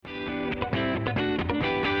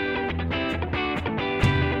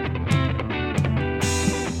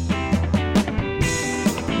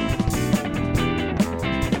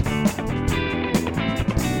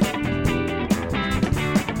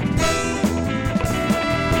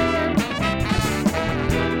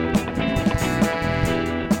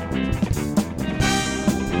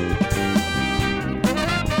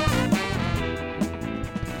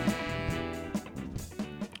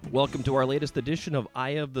welcome to our latest edition of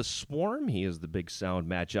Eye of the Swarm. He is the big sound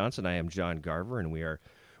Matt Johnson. I am John Garver, and we are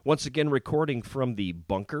once again recording from the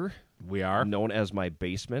bunker. We are. Known as my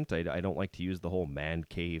basement. I don't like to use the whole man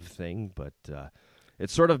cave thing, but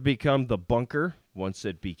it's sort of become the bunker once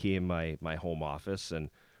it became my home office,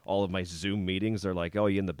 and all of my Zoom meetings are like, oh,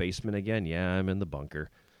 you in the basement again? Yeah, I'm in the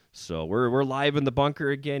bunker. So we're live in the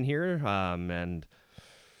bunker again here, and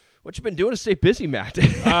what you been doing to stay busy, Matt?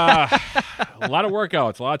 A lot of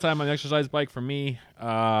workouts, a lot of time on the exercise bike for me.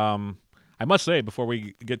 I must say, before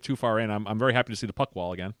we get too far in, I'm very happy to see the puck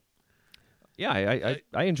wall again. Yeah,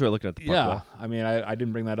 I enjoy looking at the puck wall. I mean, I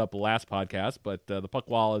didn't bring that up the last podcast, but the puck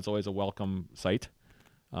wall is always a welcome sight.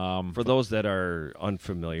 For those that are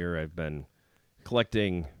unfamiliar, I've been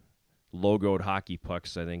collecting logoed hockey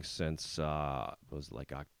pucks, I think, since it was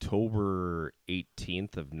like October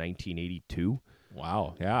 18th of 1982.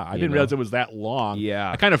 Wow, yeah, I didn't realize it was that long.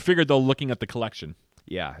 Yeah. I kind of figured, though, looking at the collection.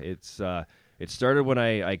 Yeah, it started when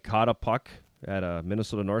I caught a puck at a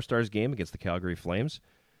Minnesota North Stars game against the Calgary Flames,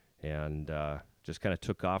 and just kind of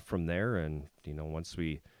took off from there. And once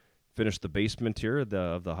we finished the basement here of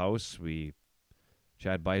the house,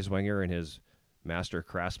 Chad Beiswenger and his master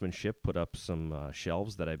craftsmanship put up some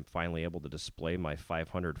shelves that I'm finally able to display my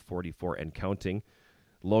 544 and counting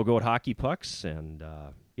logoed hockey pucks, and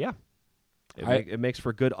it makes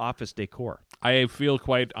for good office decor. I feel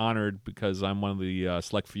quite honored because I'm one of the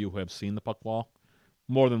select few who have seen the puck wall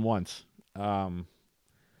more than once.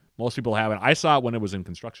 Most people haven't. I saw it when it was in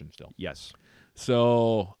construction still. Yes.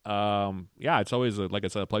 So, it's always, like I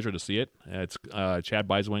said, a pleasure to see it. It's Chad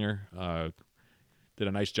Beiswenger did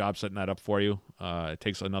a nice job setting that up for you. It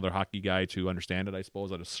takes another hockey guy to understand it, I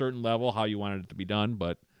suppose, at a certain level, how you wanted it to be done,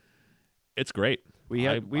 but it's great.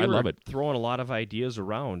 I love it. Throwing a lot of ideas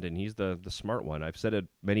around, and he's the smart one. I've said it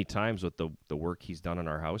many times with the work he's done in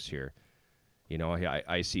our house here.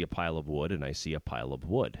 I see a pile of wood, and I see a pile of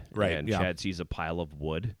wood. Right. And Chad sees a pile of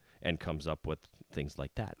wood and comes up with things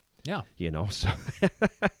like that. Yeah. So.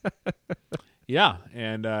 Yeah,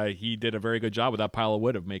 and he did a very good job with that pile of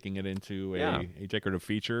wood of making it into a decorative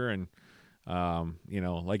feature. And,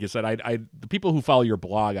 like you said, the people who follow your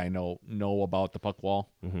blog, I know about the puck wall,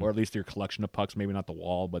 or at least your collection of pucks, maybe not the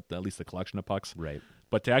wall, but at least the collection of pucks. Right.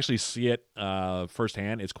 But to actually see it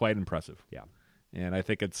firsthand, it's quite impressive. Yeah. And I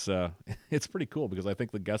think it's pretty cool because I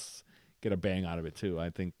think the guests get a bang out of it too.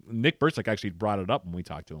 I think Nick Bursick actually brought it up when we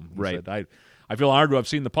talked to him. He said, I feel honored to have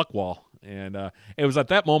seen the puck wall. And it was at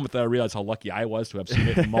that moment that I realized how lucky I was to have seen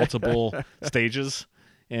it in multiple stages,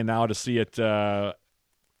 and now to see it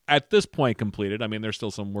at this point completed. I mean, there's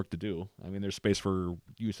still some work to do. I mean, there's space for,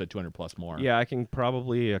 you said 200 plus more. Yeah, I can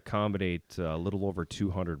probably accommodate a little over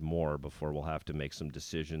 200 more before we'll have to make some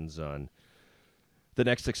decisions on the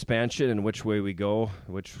next expansion and which way we go,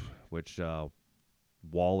 which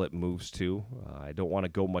wall it moves to. I don't want to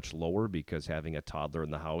go much lower because having a toddler in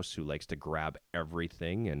the house who likes to grab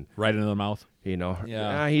everything and right into the mouth.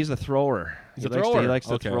 He's a thrower. He likes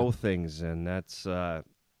to throw things, and that's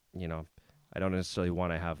I don't necessarily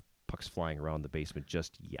want to have pucks flying around the basement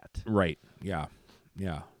just yet. Right. Yeah.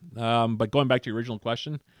 But going back to your original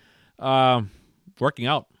question, working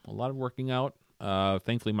out, a lot of working out.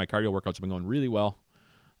 Thankfully, my cardio workouts have been going really well.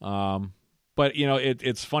 But,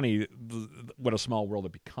 it's funny what a small world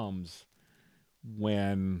it becomes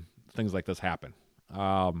when things like this happen.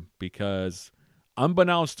 Because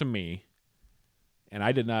unbeknownst to me, and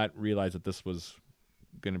I did not realize that this was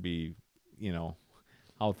going to be,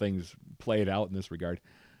 how things played out in this regard,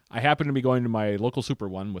 I happened to be going to my local Super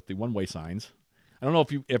One with the one-way signs. I don't know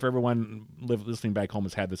if everyone listening back home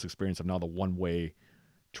has had this experience of now the one-way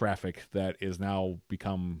traffic that is now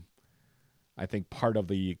become, I think, part of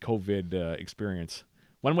the COVID experience.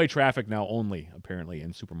 One-way traffic now only, apparently,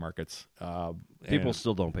 in supermarkets. People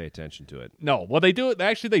still don't pay attention to it. No. Well, they do it.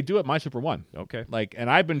 Actually, they do at my Super One. Okay. And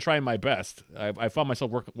I've been trying my best. I found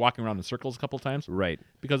myself walking around in circles a couple of times. Right.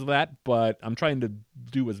 Because of that, but I'm trying to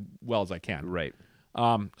do as well as I can. Right.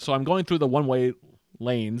 So I'm going through the one-way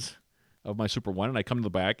lanes of my Super One, and I come to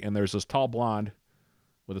the back, and there's this tall blonde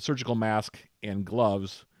with a surgical mask and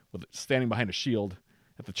gloves standing behind a shield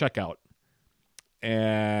at the checkout.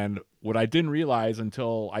 And what I didn't realize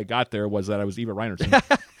until I got there was that I was Eva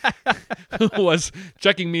Reinertsen, who was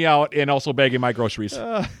checking me out and also bagging my groceries.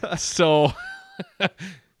 So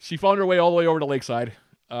she found her way all the way over to Lakeside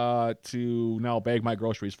to now bag my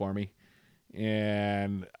groceries for me.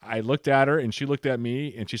 And I looked at her, and she looked at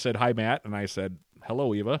me, and she said, "Hi, Matt." And I said,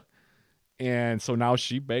 "Hello, Eva." And so now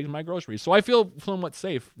she bags my groceries. So I feel somewhat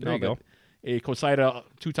safe. There you go. A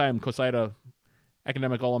two-time COSIDA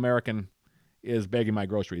academic All-American is bagging my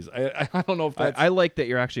groceries. I don't know if that's... I like that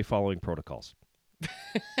you're actually following protocols.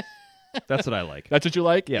 That's what I like. That's what you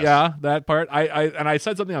like? Yes. Yeah, that part. I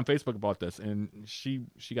said something on Facebook about this, and she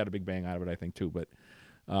got a big bang out of it, I think, too. But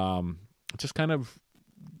just kind of,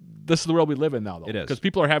 this is the world we live in now, though. It is. Because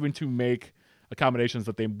people are having to make accommodations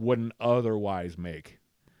that they wouldn't otherwise make.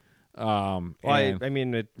 Well, I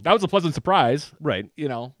mean, that was a pleasant surprise, right.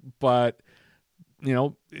 but,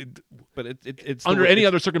 But it's under any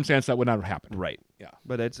other circumstance, that would not have happened. right. Yeah.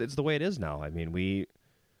 But it's the way it is now. I mean,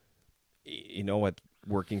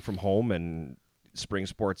 working from home and spring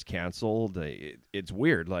sports canceled, it's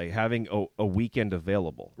weird. Like having a weekend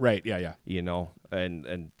available, Right, yeah.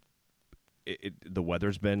 And the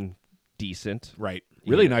weather's been decent. Right.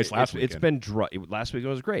 Really nice last week. It's been dry. Last week it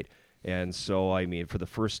was great. And so, I mean, for the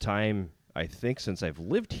first time, I think since I've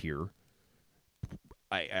lived here,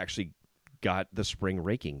 I actually got the spring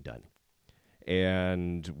raking done.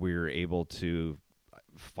 And we're able to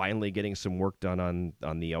finally getting some work done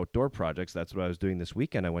on the outdoor projects. That's what I was doing this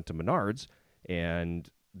weekend. I went to Menards, and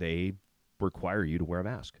they require you to wear a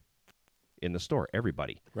mask in the store.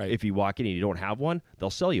 Everybody. Right. If you walk in and you don't have one, they'll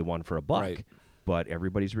sell you one for $1. Right. But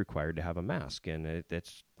everybo's required to have a mask, and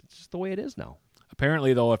it's just the way it is now.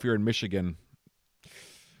 Apparently, though, if you're in Michigan,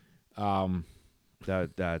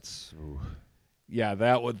 that's ooh. Yeah,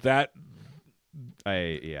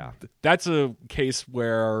 that's a case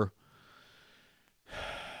where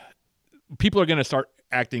people are going to start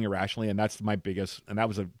acting irrationally, and that's my biggest. And that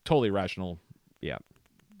was a totally irrational,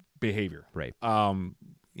 behavior, right? And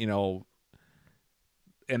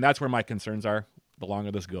that's where my concerns are. The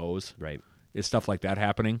longer this goes, right, is stuff like that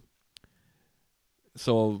happening.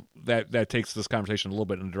 So that takes this conversation a little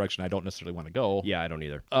bit in a direction I don't necessarily want to go. Yeah, I don't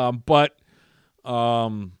either. But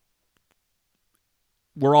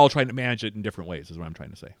we're all trying to manage it in different ways, is what I'm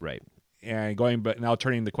trying to say. Right. And now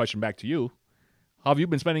turning the question back to you, how have you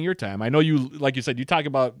been spending your time? I know you, like you said, you talk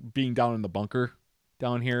about being down in the bunker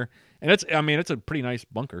down here, and it's a pretty nice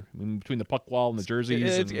bunker. I mean, between the puck wall and the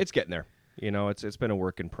jerseys. It's getting there. It's been a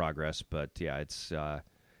work in progress, but yeah, it's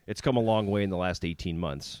come a long way in the last 18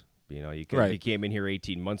 months. You came in here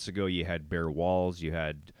 18 months ago, you had bare walls, you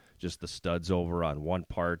had just the studs over on one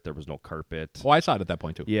part, there was no carpet. Oh, I saw it at that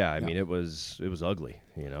point too. Yeah, I mean it was ugly.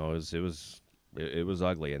 It was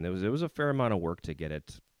ugly, and it was a fair amount of work to get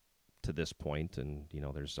it to this point, and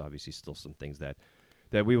there's obviously still some things that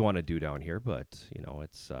we want to do down here, but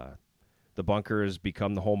it's the bunker has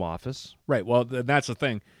become the home office. Right. Well, that's the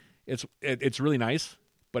thing. It's really nice,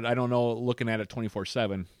 but I don't know, looking at it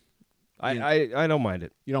 24/7. I don't mind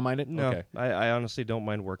it. You don't mind it? No, okay. I honestly don't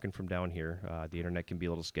mind working from down here. The internet can be a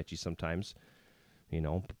little sketchy sometimes,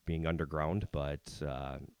 being underground, but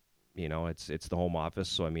it's the home office.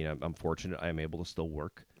 So I mean, I'm fortunate I'm able to still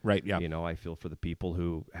work. Right. Yeah. I feel for the people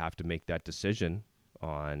who have to make that decision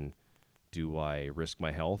on, do I risk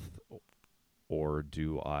my health or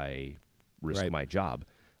do I risk my job?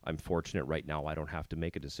 I'm fortunate right now I don't have to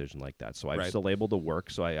make a decision like that. So I'm still able to work.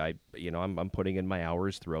 So I'm putting in my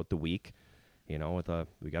hours throughout the week. We got a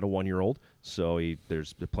 1-year-old, so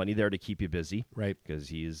there's plenty there to keep you busy. Right. Because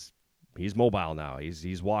he's mobile now.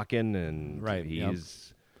 He's walking, and he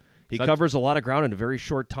So covers a lot of ground in a very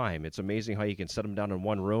short time. It's amazing how you can set him down in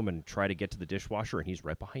one room and try to get to the dishwasher, and he's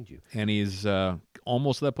right behind you. And he's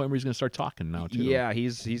almost to that point where he's going to start talking now too. Yeah,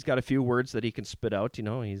 he's got a few words that he can spit out.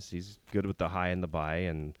 He's good with the hi and the bye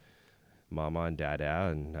and mama and dada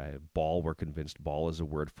and ball. We're convinced ball is a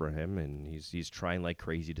word for him, and he's trying like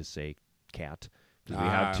crazy to say cat. Because we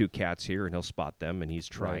have 2 cats here, and he'll spot them, and he's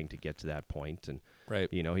trying to get to that point. And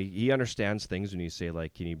he understands things when you say,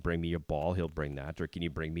 like, can you bring me your ball? He'll bring that. Or can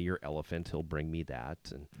you bring me your elephant? He'll bring me that.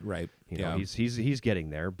 And he's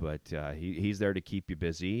getting there, but he's there to keep you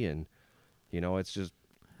busy. And it's just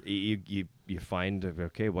you find,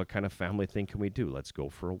 okay, what kind of family thing can we do? Let's go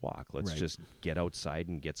for a walk. Let's just get outside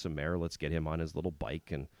and get some air. Let's get him on his little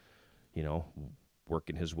bike and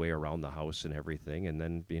working his way around the house and everything. And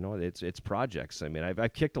then it's projects. I mean,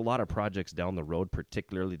 I've kicked a lot of projects down the road,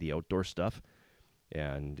 particularly the outdoor stuff.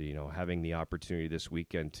 And having the opportunity this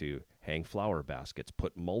weekend to hang flower baskets,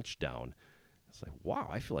 put mulch down, it's like, wow,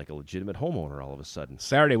 I feel like a legitimate homeowner all of a sudden.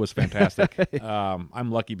 Saturday was fantastic.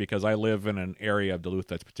 I'm lucky because I live in an area of Duluth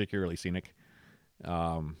that's particularly scenic.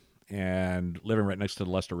 And living right next to the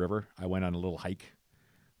Lester River, I went on a little hike,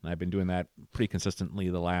 and I've been doing that pretty consistently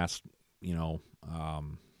the last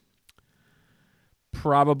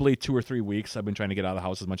probably 2 or 3 weeks. I've been trying to get out of the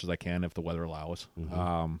house as much as I can if the weather allows.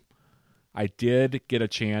 Mm-hmm. I did get a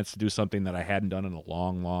chance to do something that I hadn't done in a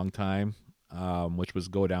long, long time, which was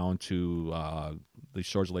go down to the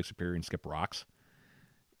shores of Lake Superior and skip rocks.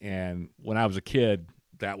 And when I was a kid,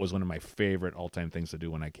 that was one of my favorite all-time things to do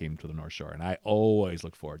when I came to the North Shore. And I always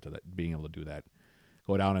look forward to that, being able to do that.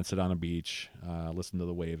 go down and sit on a beach, listen to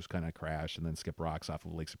the waves kind of crash, and then skip rocks off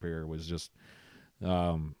of Lake Superior was just,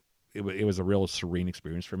 it was a real serene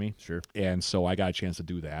experience for me. Sure. And so I got a chance to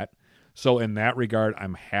do that. So in that regard,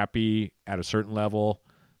 I'm happy at a certain level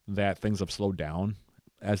that things have slowed down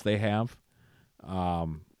as they have,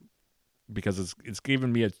 because it's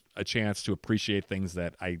given me a chance to appreciate things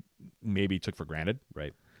that I maybe took for granted.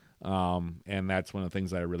 Right. And that's one of the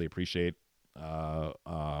things that I really appreciate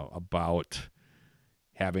about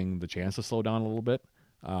having the chance to slow down a little bit.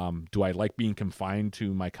 Do I like being confined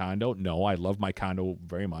to my condo? No, I love my condo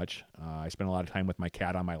very much. I spend a lot of time with my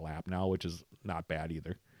cat on my lap now, which is not bad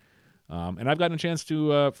either. And I've gotten a chance to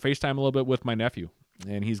FaceTime a little bit with my nephew.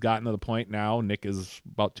 And he's gotten to the point now, Nick is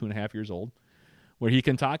about 2.5 years old, where he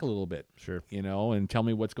can talk a little bit. Sure. And tell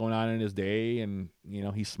me what's going on in his day. And,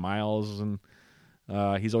 he smiles, and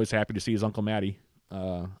he's always happy to see his Uncle Matty,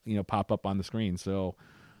 pop up on the screen. So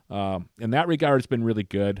in that regard, it's been really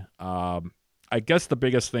good. I guess the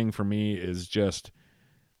biggest thing for me is just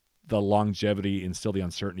the longevity and still the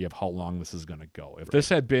uncertainty of how long this is going to go. If this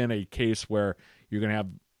had been a case where you're going to have,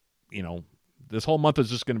 this whole month is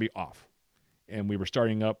just going to be off, and we were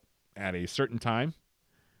starting up at a certain time,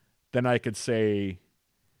 then I could say,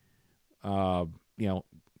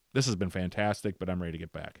 this has been fantastic, but I'm ready to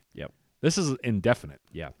get back. Yep. This is indefinite.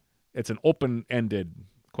 Yeah. It's an open-ended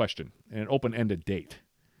question and an open-ended date.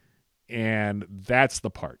 And that's the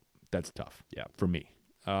part that's tough for me.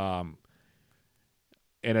 And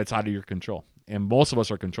it's out of your control. And most of us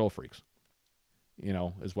are control freaks,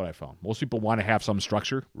 is what I found. Most people want to have some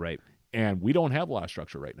structure. Right. And we don't have a lot of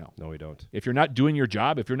structure right now. No, we don't. If you're not doing your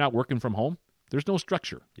job, if you're not working from home, there's no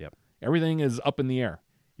structure. Yep. Everything is up in the air.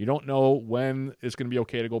 You don't know when it's going to be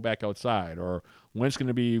okay to go back outside, or when it's going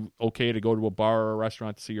to be okay to go to a bar or a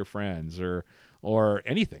restaurant to see your friends, or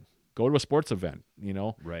anything. Go to a sports event,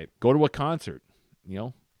 Right. Go to a concert,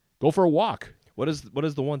 go for a walk. What is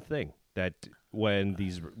the one thing that when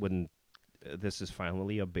this is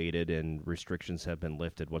finally abated and restrictions have been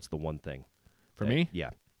lifted, what's the one thing? For me? Yeah.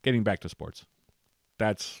 Getting back to sports.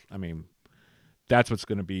 That's what's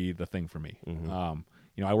going to be the thing for me. Mm-hmm.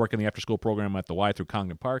 I work in the after-school program at the Y through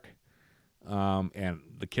Congdon Park, and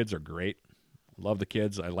the kids are great. Love the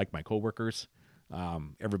kids. I like my coworkers.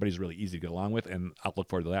 Everybody's really easy to get along with, and I'll look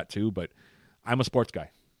forward to that too. But I'm a sports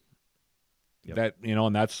guy. Yep.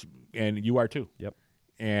 And you are too. Yep.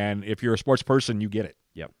 And if you're a sports person, you get it.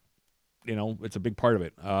 Yep. It's a big part of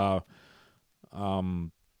it.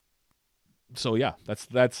 So yeah,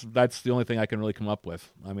 that's the only thing I can really come up with.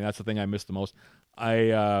 That's the thing I miss the most.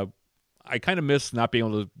 I kind of miss not being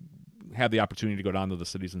able to have the opportunity to go down to the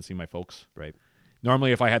cities and see my folks. Right.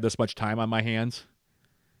 Normally, if I had this much time on my hands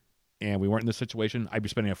and we weren't in this situation, I'd be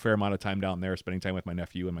spending a fair amount of time down there, spending time with my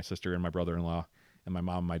nephew and my sister and my brother-in-law and my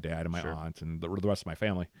mom and my dad and my aunt and the rest of my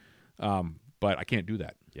family. But I can't do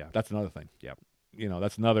that. Yeah. That's another thing. Yep.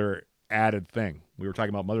 That's another added thing. We were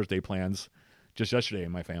talking about Mother's Day plans just yesterday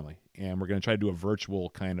in my family, and we're going to try to do a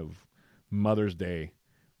virtual kind of Mother's Day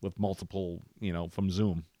with multiple, from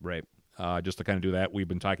Zoom. Right. Just to kind of do that. We've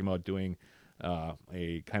been talking about doing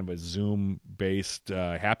a kind of a Zoom-based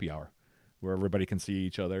happy hour where everybody can see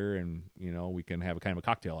each other, and, we can have a kind of a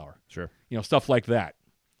cocktail hour. Sure. Stuff like that.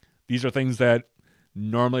 These are things that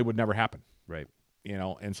normally would never happen. Right.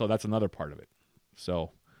 And so that's another part of it.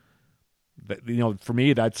 So, for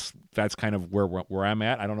me, that's kind of where I'm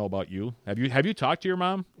at. I don't know about you. Have you talked to your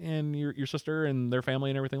mom and your sister and their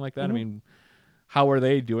family and everything like that? Mm-hmm. How are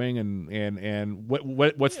they doing, and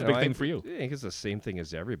what's the big thing for you? I think it's the same thing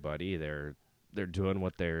as everybody. They're doing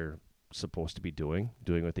what they're supposed to be doing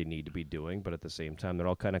what they need to be doing, but at the same time, they're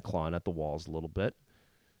all kind of clawing at the walls a little bit.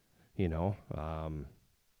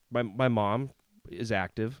 My mom is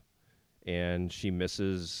active, and she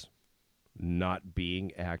misses not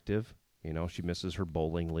being active. She misses her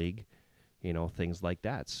bowling league, things like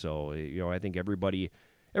that. So, I think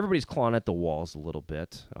everybody's clawing at the walls a little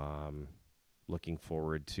bit. Looking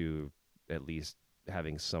forward to at least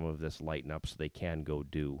having some of this lighten up so they can go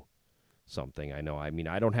do something. I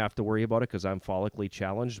don't have to worry about it because I'm follically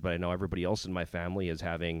challenged, but I know everybody else in my family is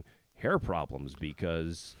having hair problems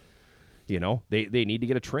because, they need to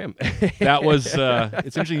get a trim. That was,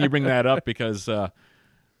 it's interesting you bring that up because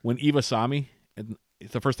when Eva saw me, and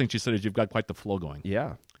the first thing she said is, "You've got quite the flow going."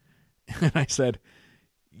 Yeah. And I said,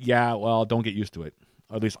 "Yeah, well, don't get used to it.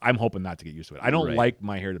 Or at least I'm hoping not to get used to it. I don't like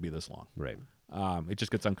my hair to be this long. Right. It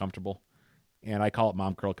just gets uncomfortable, and I call it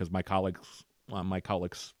mom curl because my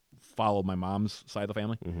colleagues follow my mom's side of the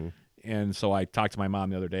family, Mm-hmm. and so I talked to my mom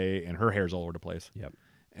the other day, and her hair's all over the place. Yep.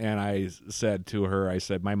 And I said to her, I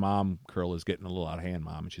said, my mom curl is getting a little out of hand,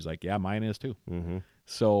 Mom. And she's like, yeah, mine is too. Mm-hmm.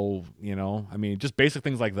 So, I mean, just basic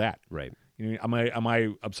things like that. Right. Am I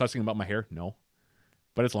obsessing about my hair? No.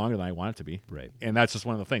 But it's longer than I want it to be. Right. And that's just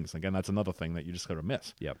one of the things. Again, that's another thing that you just got to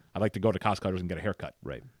miss. Yep. I like to go to cost cutters and get a haircut.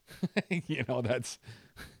 Right. That's,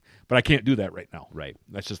 but I can't do that right now. Right.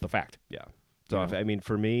 That's just the fact. Yeah. So, I mean,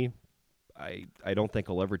 for me, I don't think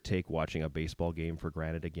I'll ever take watching a baseball game for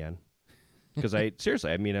granted again. Because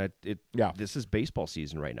seriously, I mean, this is baseball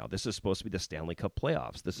season right now. This is supposed to be the Stanley Cup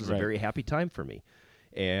playoffs. This is a very happy time for me.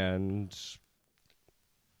 And,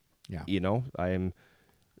 I'm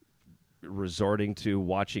resorting to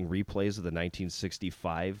watching replays of the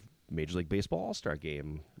 1965 Major League Baseball All-Star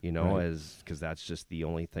Game, because that's just the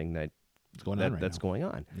only thing that's going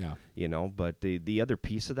on. Yeah. But the other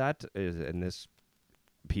piece of that is, and this,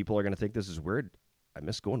 people are going to think this is weird, I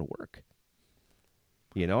miss going to work.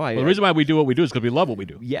 The reason why we do what we do is because we love what we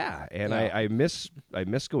do. Yeah, and I miss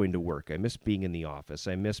going to work. I miss being in the office.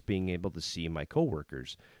 I miss being able to see my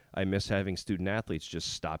coworkers. I miss having student athletes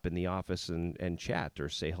just stop in the office and chat or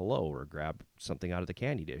say hello or grab something out of the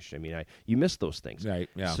candy dish. I mean, you miss those things. Right.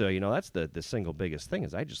 Yeah. So that's the single biggest thing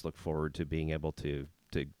is I just look forward to being able to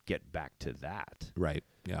get back to that. Right.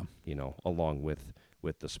 Yeah. Along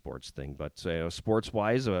with the sports thing, but sports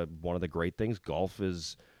wise, one of the great things, golf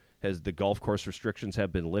has the golf course restrictions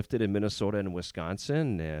have been lifted in Minnesota and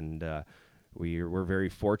Wisconsin, and we're very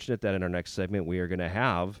fortunate that in our next segment we are going to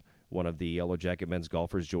have one of the Yellow Jacket men's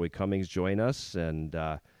golfers, Joey Cummings, join us. And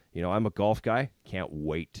I'm a golf guy. Can't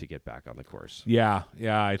wait to get back on the course. Yeah.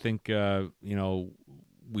 I think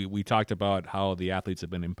we talked about how the athletes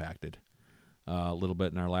have been impacted a little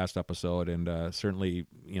bit in our last episode, and certainly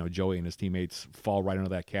Joey and his teammates fall right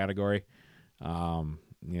into that category.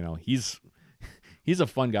 He's a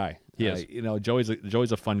fun guy. He is.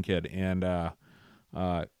 Joey's a fun kid, and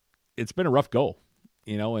it's been a rough go,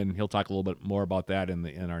 and he'll talk a little bit more about that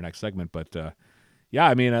in our next segment. But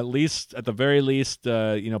I mean, at the very least,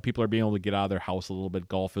 people are being able to get out of their house a little bit.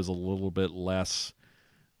 Golf is a little bit less,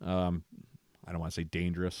 I don't want to say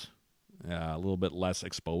dangerous, a little bit less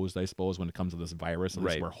exposed, I suppose, when it comes to this virus. At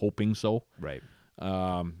least we're hoping so. Right.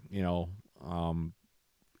 And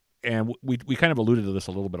we kind of alluded to this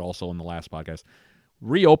a little bit also in the last podcast.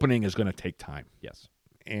 Reopening is going to take time. Yes.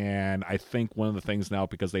 And I think one of the things now,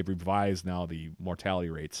 because they've revised now the mortality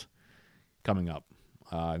rates coming up.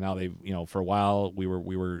 Now they've, for a while we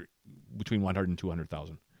were between 100 and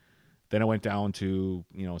 200,000. Then it went down to,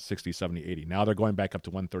 60, 70, 80. Now they're going back up to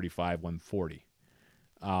 135, 140.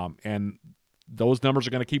 And those numbers are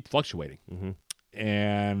going to keep fluctuating. Mm-hmm.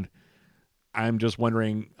 And I'm just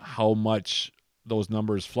wondering how much those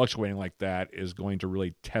numbers fluctuating like that is going to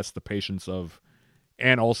really test the patience of,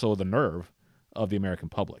 and also the nerve of the American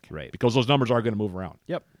public. Right. Because those numbers are going to move around.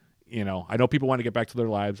 Yep. I know people want to get back to their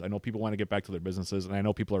lives. I know people want to get back to their businesses, and I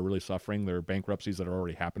know people are really suffering. There are bankruptcies that are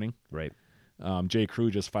already happening. Right. J. Crew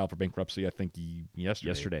just filed for bankruptcy, I think,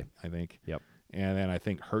 yesterday. I think. Yep. And then I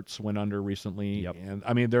think Hertz went under recently. Yep. And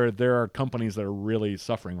I mean, there are companies that are really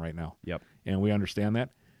suffering right now. Yep. And we understand that.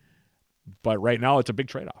 But right now, it's a big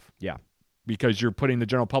trade-off. Yeah. Because you're putting the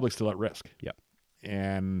general public still at risk. Yep.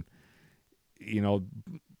 And,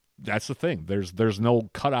 that's the thing. There's no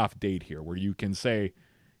cutoff date here where you can say,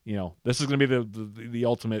 this is going to be the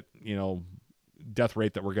ultimate, death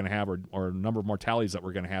rate that we're going to have or number of mortalities that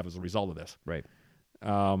we're going to have as a result of this. Right.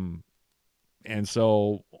 And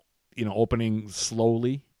so, opening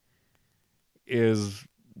slowly is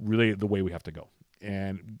really the way we have to go.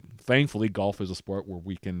 And thankfully, golf is a sport where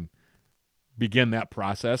we can begin that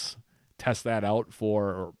process, test that out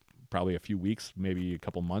for probably a few weeks, maybe a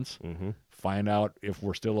couple months, mm-hmm. find out if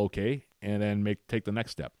we're still okay, and then take the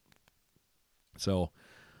next step. So,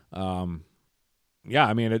 I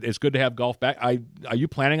mean, it's good to have golf back. Are you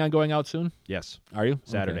planning on going out soon? Yes. Are you?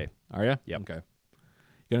 Saturday. Okay. Are you? Yep. Okay.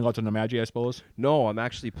 You going to go out to Nemadji, I suppose? No, I'm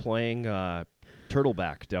actually playing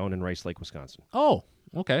Turtleback down in Rice Lake, Wisconsin. Oh,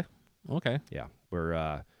 okay. Yeah.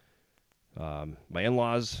 We're my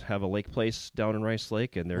in-laws have a lake place down in Rice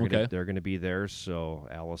Lake, and they're gonna be there. So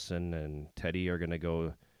Allison and Teddy are gonna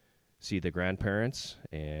go see the grandparents,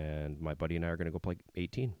 and my buddy and I are gonna go play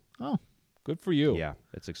 18. Oh, good for you. Yeah,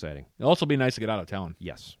 it's exciting. It'll also be nice to get out of town.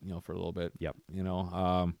 Yes, for a little bit. Yep.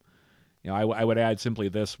 I would add simply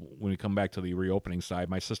this when we come back to the reopening side.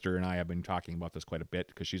 My sister and I have been talking about this quite a bit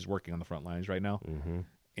because she's working on the front lines right now. Mm-hmm.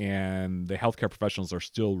 And the healthcare professionals are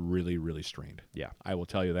still really, really strained. Yeah. I will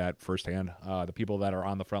tell you that firsthand. The people that are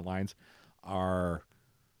on the front lines are,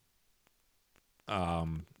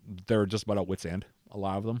 they're just about at wit's end, a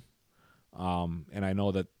lot of them. And I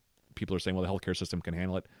know that people are saying, well, the healthcare system can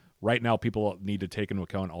handle it. right now people need to take into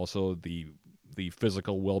account also the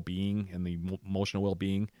physical well-being and the emotional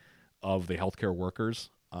well-being of the healthcare workers.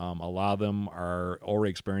 A lot of them are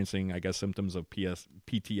already experiencing, I guess, symptoms of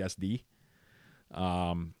PTSD.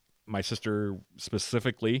 My sister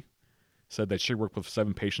specifically said that she worked with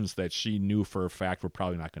 7 patients that she knew for a fact were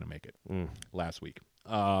probably not going to make it last week.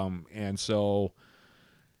 And so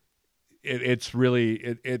it's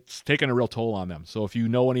taken a real toll on them. So if you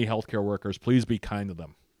know any healthcare workers, please be kind to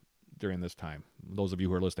them during this time. Those of you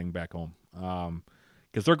who are listening back home,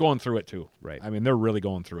 because they're going through it too. Right. I mean, they're really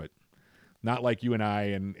going through it. Not like you and I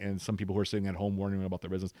and some people who are sitting at home warning about their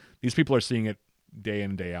business. These people are seeing it day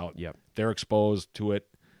in and day out. Yep. They're exposed to it,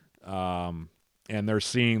 and they're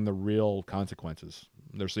seeing the real consequences.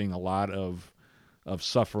 They're seeing a lot of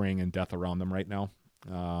suffering and death around them right now.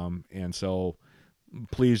 And so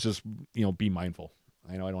please just, be mindful.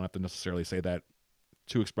 I know I don't have to necessarily say that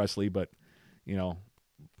too expressly, but,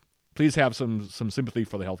 please have some sympathy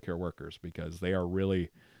for the healthcare workers, because they are really,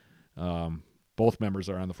 both members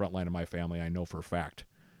are on the front line of my family. I know for a fact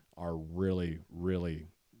are really, really,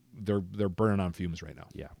 they're burning on fumes right now.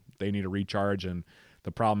 Yeah. They need a recharge. And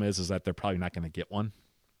the problem is that they're probably not going to get one.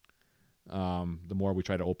 The more we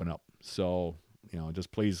try to open up. So,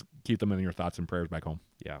 just please keep them in your thoughts and prayers back home.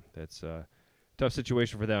 Yeah. That's a tough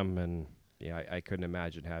situation for them. And yeah, I couldn't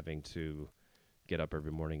imagine having to get up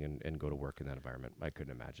every morning and go to work in that environment. I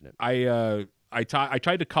couldn't imagine it. I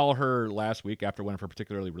tried to call her last week after one of her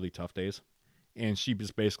particularly really tough days, and she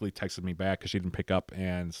just basically texted me back because she didn't pick up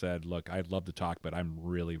and said, "Look, I'd love to talk, but I'm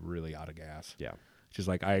really, really out of gas." Yeah. She's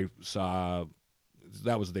like, that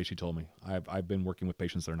was the day she told me, I've been working with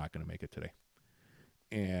patients that are not going to make it today,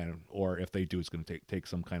 or if they do, it's going to take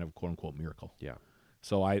some kind of quote unquote miracle. Yeah.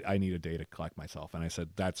 So I need a day to collect myself, and I said,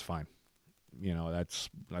 that's fine. That's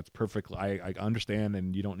perfect. I understand,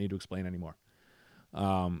 and you don't need to explain anymore.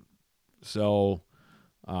 Yeah,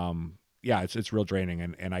 it's real draining,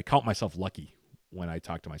 and I count myself lucky when I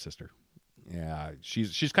talk to my sister. Yeah,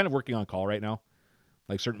 she's kind of working on call right now.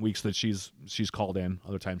 Like certain weeks that she's called in,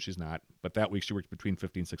 other times she's not. But that week she worked between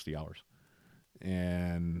 50 and 60 hours,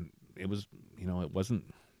 and it was,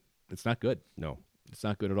 it's not good. No, it's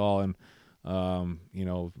not good at all. And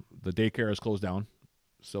the daycare is closed down.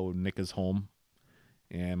 So Nick is home,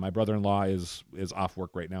 and my brother-in-law is off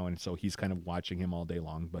work right now, and so he's kind of watching him all day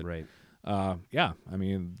long. But right. Yeah, I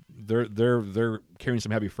mean they're carrying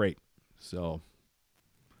some heavy freight, so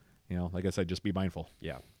like I said, just be mindful.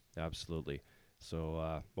 Yeah, absolutely.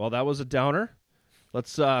 So well, that was a downer.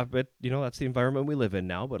 Let's but that's the environment we live in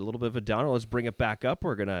now. But a little bit of a downer. Let's bring it back up.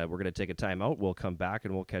 We're gonna take a time out. We'll come back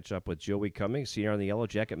and we'll catch up with Joey Cummings, senior on the Yellow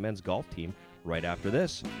Jacket men's golf team. Right after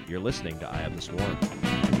this, you're listening to Eye of the Swarm.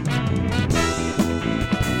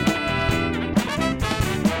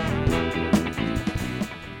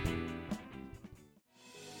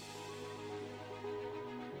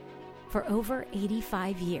 For over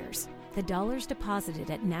 85 years, the dollars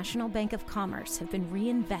deposited at National Bank of Commerce have been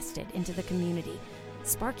reinvested into the community,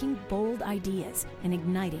 sparking bold ideas and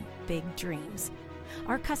igniting big dreams.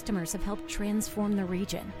 Our customers have helped transform the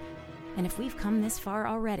region. And if we've come this far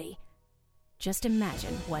already, just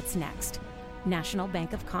imagine what's next. National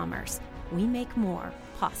Bank of Commerce. We make more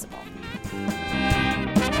possible.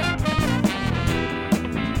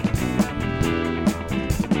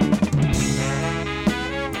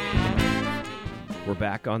 We're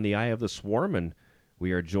back on the Eye of the Swarm, and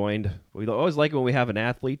we are joined. We always like it when we have an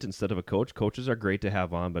athlete instead of a coach. Coaches are great to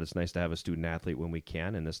have on, but it's nice to have a student athlete when we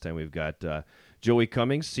can. And this time we've got Joey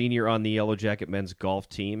Cummings, senior on the Yellow Jacket men's golf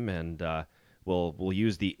team, and we'll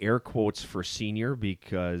use the air quotes for senior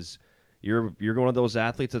because you're one of those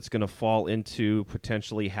athletes that's going to fall into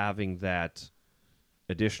potentially having that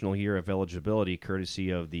additional year of eligibility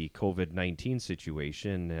courtesy of the COVID-19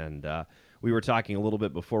 situation. And we were talking a little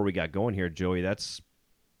bit before we got going here, Joey. That's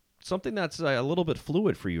something that's a little bit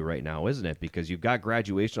fluid for you right now, isn't it? Because you've got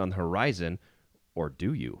graduation on the horizon, or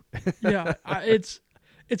do you? Yeah, it's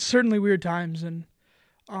certainly weird times, and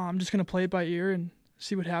I'm just going to play it by ear and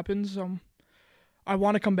see what happens. I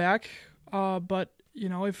want to come back, but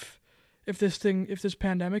if this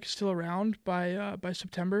pandemic is still around by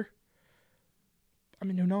September, I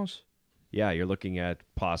mean, who knows? Yeah, you're looking at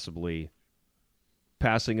possibly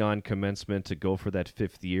passing on commencement to go for that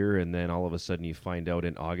 5th year, and then all of a sudden you find out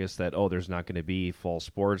in August that, there's not going to be fall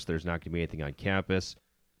sports, there's not going to be anything on campus.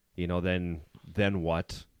 Then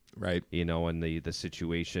what? Right. And the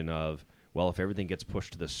situation of, well, if everything gets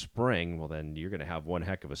pushed to the spring, well, then you're going to have one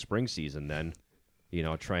heck of a spring season then,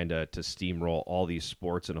 trying to steamroll all these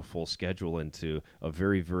sports in a full schedule into a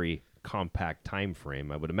very, very compact time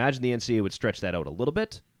frame. I would imagine the NCAA would stretch that out a little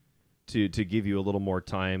bit to give you a little more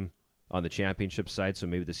time on the championship side, so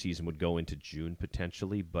maybe the season would go into June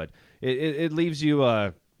potentially. But it leaves you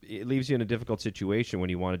in a difficult situation when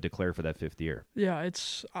you want to declare for that 5th year. Yeah,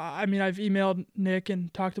 it's. I mean, I've emailed Nick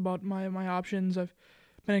and talked about my options. I've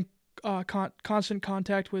been in constant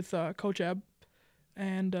contact with Coach Ebb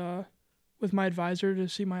and with my advisor to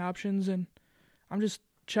see my options, and I'm just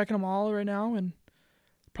checking them all right now, and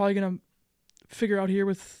probably gonna figure out here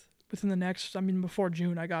within the next. I mean, before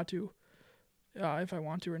June, I got to, if I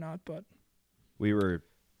want to or not. But we were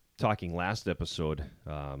talking last episode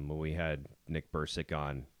when we had Nick Bursick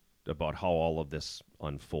on about how all of this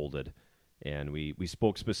unfolded, and we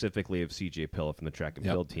spoke specifically of CJ Pilla from the track and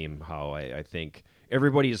field team, how I think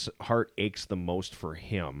everybody's heart aches the most for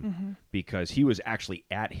him because he was actually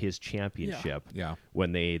at his championship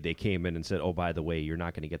when they came in and said, oh, by the way, you're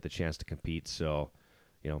not going to get the chance to compete, so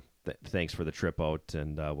thanks for the trip out,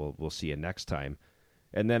 and we'll see you next time.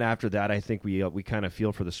 And then after that, I think we kind of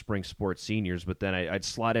feel for the spring sports seniors, but then I'd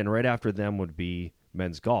slot in right after them would be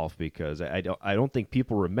men's golf, because I don't think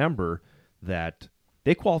people remember that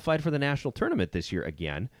they qualified for the national tournament this year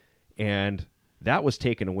again, and that was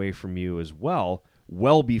taken away from you as well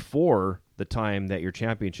before the time that your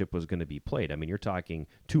championship was going to be played. I mean, you're talking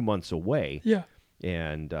 2 months away. Yeah.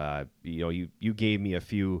 And you gave me a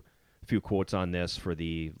few quotes on this for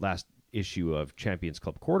the last issue of Champions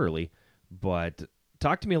Club Quarterly, but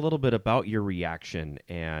talk to me a little bit about your reaction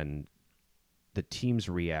and the team's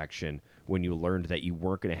reaction when you learned that you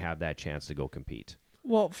weren't going to have that chance to go compete.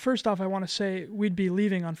 Well, first off, I want to say we'd be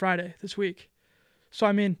leaving on Friday this week. So,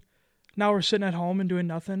 I mean, now we're sitting at home and doing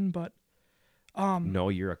nothing, but... no,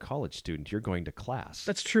 you're a college student. You're going to class.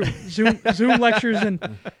 That's true. Zoom lectures and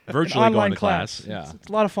virtually online going to class. Yeah. It's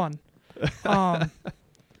a lot of fun.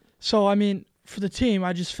 So, I mean, for the team,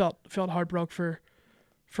 I just felt heartbroken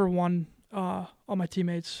for one, all my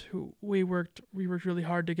teammates who we worked really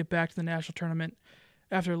hard to get back to the national tournament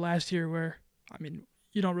after last year, where, I mean,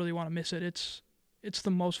 you don't really want to miss it. It's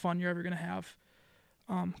the most fun you're ever going to have,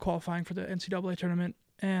 qualifying for the NCAA tournament.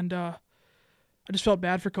 And I just felt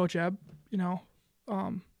bad for Coach Ebb.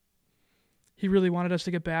 He really wanted us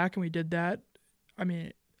to get back, and we did that. I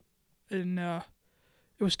mean, and it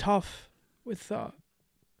was tough with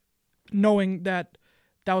knowing that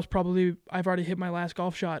was probably, I've already hit my last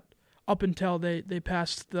golf shot up until they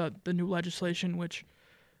passed the new legislation, which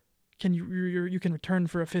you can return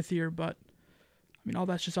for a 5th year, but I mean, all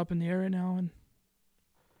that's just up in the air right now. And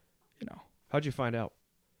how'd you find out?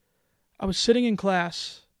 I was sitting in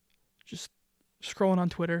class, just scrolling on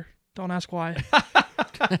Twitter. Don't ask why.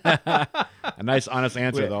 A nice, honest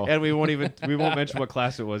answer, though. And we won't mention what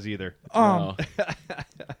class it was either. I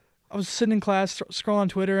was sitting in class, scrolling on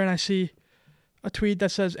Twitter, and I see a tweet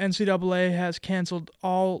that says NCAA has canceled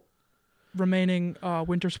all remaining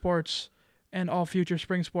winter sports and all future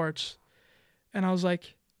spring sports. And I was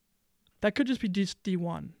like, that could just be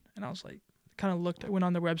D1. And I was like, kind of went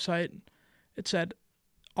on their website. And it said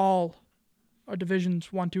all our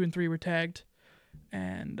divisions 1, 2, and 3 were tagged.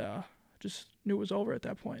 And just knew it was over at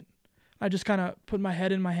that point. I just kind of put my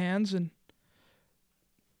head in my hands, and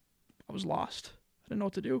I was lost. I didn't know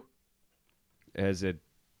what to do. Has it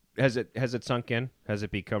sunk in? Has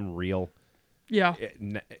it become real? Yeah.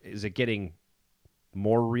 Is it getting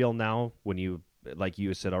more real now? When you, like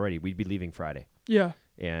you said already, we'd be leaving Friday. Yeah.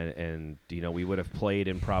 And we would have played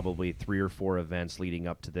in probably 3 or 4 events leading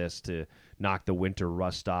up to this to knock the winter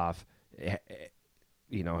rust off.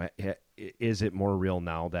 Is it more real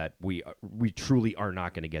now that we truly are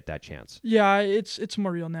not going to get that chance? Yeah, it's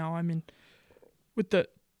more real now. I mean, with the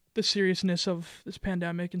seriousness of this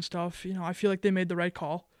pandemic and stuff, I feel like they made the right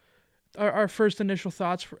call. Our first initial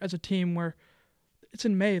thoughts as a team were, it's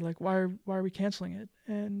in May. Like, why are we canceling it?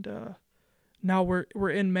 And now we're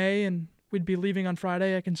in May, and we'd be leaving on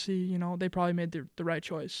Friday. I can see, they probably made the right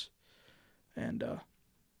choice. And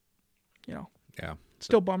yeah,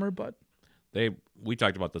 still bummer, but. We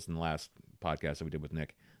talked about this in the last podcast that we did with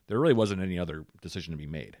Nick. There really wasn't any other decision to be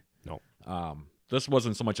made. No. This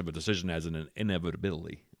wasn't so much of a decision as an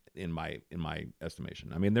inevitability in my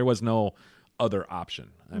estimation. I mean, there was no other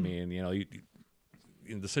option. I mean,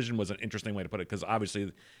 the decision was an interesting way to put it, because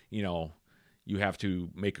obviously, you have to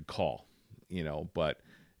make a call, but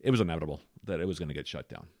it was inevitable that it was going to get shut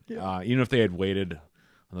down. Yeah. Even if they had waited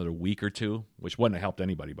another week or two, which wouldn't have helped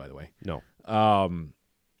anybody, by the way. No.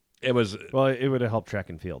 It was... Well, it would have helped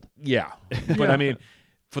track and field. Yeah. But, I mean,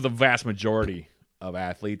 for the vast majority of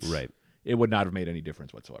athletes, right, it would not have made any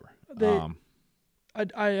difference whatsoever.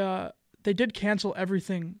 They did cancel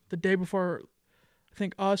everything the day before. I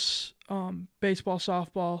think us, baseball,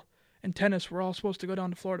 softball, and tennis were all supposed to go down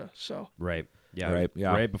to Florida. So Right. Yeah. Right,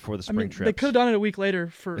 yeah. Right before the I spring mean, trips. they could have done it a week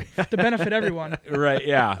later to benefit everyone. Right.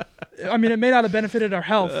 Yeah. I mean, it may not have benefited our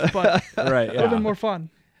health, but Right. it would have Yeah. been more fun.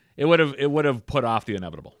 It would have put off the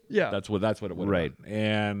inevitable. Yeah. That's what it would have Right.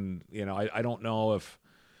 done. And I don't know if.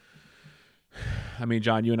 I mean,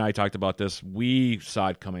 John, you and I talked about this. We saw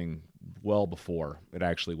it coming well before it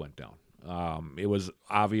actually went down. It was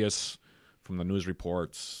obvious from the news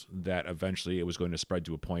reports that eventually it was going to spread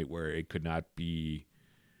to a point where it could not be.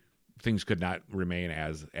 Things could not remain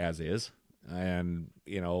as is. And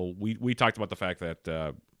we talked about the fact that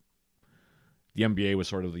the NBA was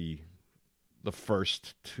sort of the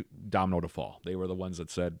first domino to fall. They were the ones that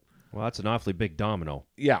said, Well, that's an awfully big domino.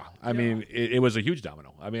 yeah. I mean, it was a huge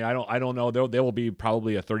domino. I mean, I don't know. There will be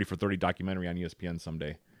probably a 30 for 30 documentary on ESPN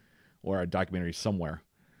someday, or a documentary somewhere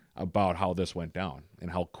about how this went down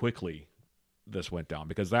and how quickly this went down,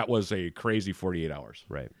 because that was a crazy 48 hours.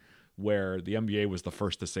 Right. Where the NBA was the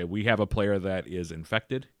first to say, we have a player that is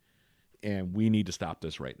infected and we need to stop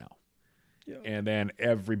this right now. Yeah. And then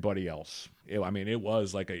everybody else, it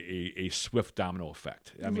was like a swift domino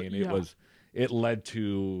effect. I mean, it led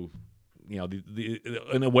to,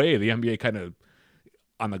 in a way, the NBA kind of,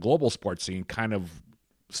 on the global sports scene, kind of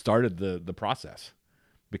started the process.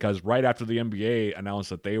 Because right after the NBA announced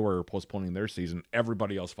that they were postponing their season,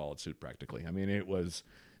 everybody else followed suit practically. I mean, it was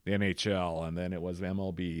the NHL, and then it was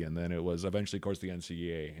MLB, and then it was eventually, of course, the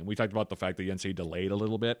NCAA. And we talked about the fact that the NCAA delayed a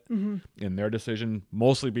little bit in their decision,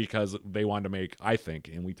 mostly because they wanted to make, I think,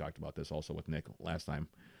 and we talked about this also with Nick last time,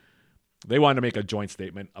 they wanted to make a joint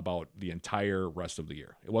statement about the entire rest of the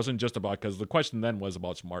year. It wasn't just about, because the question then was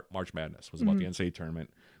about March Madness, was about the NCAA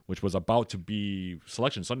tournament, which was about to be,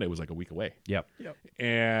 Selection Sunday was like a week away. Yep.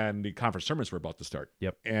 And the conference tournaments were about to start.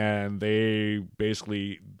 Yep. And they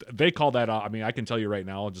called that out. I mean, I can tell you right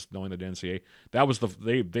now, just knowing the NCAA, that was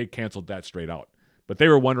they canceled that straight out. But they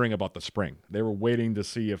were wondering about the spring. They were waiting to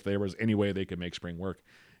see if there was any way they could make spring work.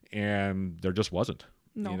 And there just wasn't.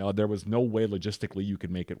 No. There was no way logistically you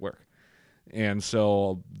could make it work. And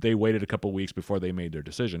so they waited a couple weeks before they made their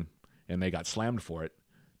decision, and they got slammed for it.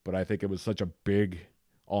 But I think it was such a big,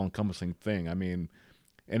 all-encompassing thing. I mean,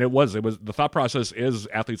 and it was the thought process is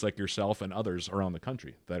athletes like yourself and others around the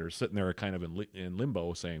country that are sitting there kind of in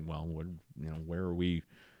limbo, saying, "Well, where are we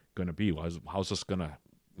going to be? How's this going to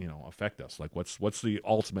affect us? Like, what's the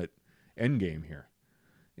ultimate end game here?"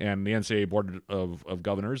 And the NCAA board of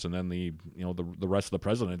governors, and then the rest of the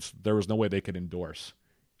presidents, there was no way they could endorse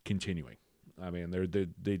continuing. I mean,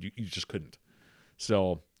 you just couldn't.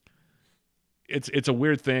 So it's a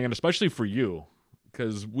weird thing, and especially for you,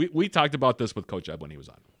 because we talked about this with Coach Ebb when he was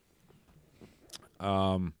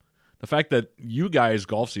on. The fact that you guys'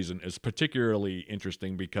 golf season is particularly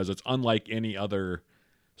interesting because it's unlike any other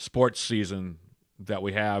sports season that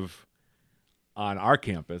we have on our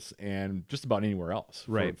campus and just about anywhere else.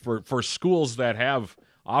 Right. For schools that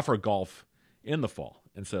offer golf in the fall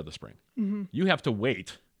instead of the spring, you have to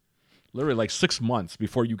wait literally like 6 months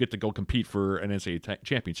before you get to go compete for an NCAA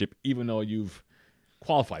championship, even though you've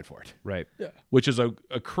qualified for it. Right. Yeah. Which is a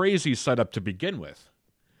crazy setup to begin with.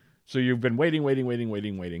 So you've been waiting.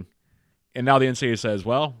 And now the NCAA says,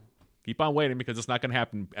 well, keep on waiting because it's not going to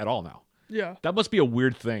happen at all now. Yeah. That must be a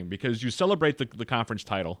weird thing because you celebrate the conference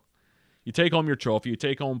title. You take home your trophy. You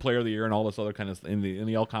take home Player of the Year and all this other kind of in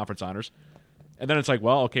the All Conference honors. And then it's like,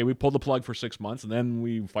 well, okay, we pulled the plug for 6 months, and then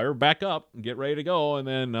we fire back up and get ready to go, and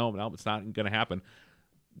then no, it's not going to happen.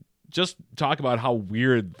 Just talk about how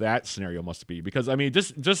weird that scenario must be, because I mean,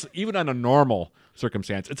 just even on a normal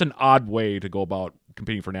circumstance, it's an odd way to go about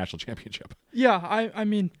competing for a national championship. Yeah, I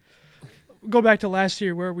mean, go back to last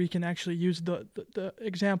year where we can actually use the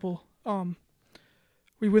example.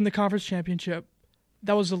 We win the conference championship.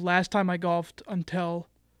 That was the last time I golfed until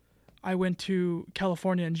I went to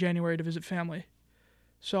California in January to visit family.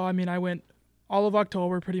 So, I mean, I went all of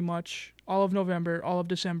October pretty much, all of November, all of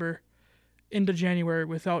December, into January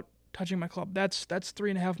without touching my club. That's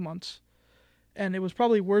 3.5 months. And it was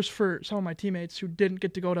probably worse for some of my teammates who didn't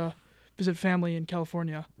get to go to visit family in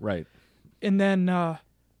California. Right. And then so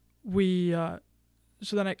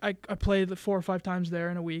then I played the 4 or 5 times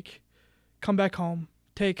there in a week, come back home,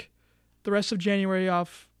 take the rest of January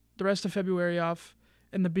off, the rest of February off,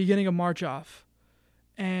 and the beginning of March off.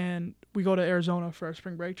 And we go to Arizona for our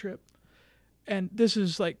spring break trip. And this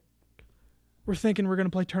is like, we're thinking we're going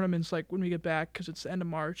to play tournaments like when we get back because it's the end of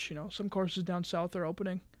March. Some courses down south are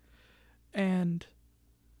opening. And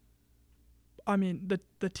I mean,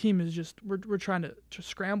 the team is just, we're trying to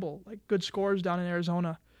scramble, like good scores down in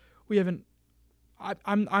Arizona. We haven't,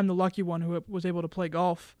 I'm the lucky one who was able to play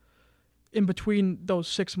golf in between those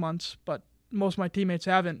 6 months, but most of my teammates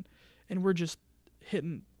haven't. and we're just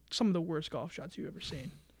hitting some of the worst golf shots you've ever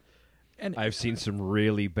seen. And I've seen some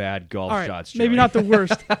really bad golf all right, shots. maybe Joey. not the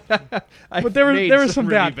worst, but there were some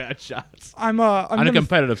really bad. shots. I'm On a gonna,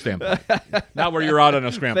 competitive standpoint. Not where you're out on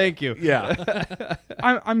a scramble. Thank you. Yeah.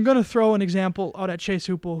 I'm gonna throw an example out at Chase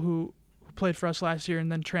Hoople, who played for us last year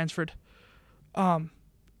and then transferred.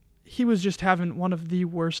 He was just having one of the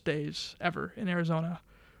worst days ever in Arizona.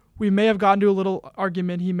 We may have gotten to a little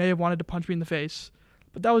argument. He may have wanted to punch me in the face,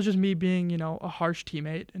 but that was just me being, a harsh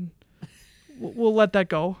teammate, and we'll let that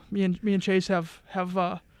go. Me and Chase have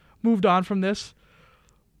moved on from this.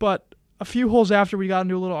 But a few holes after we got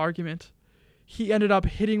into a little argument, he ended up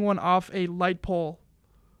hitting one off a light pole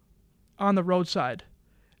on the roadside,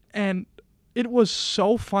 and it was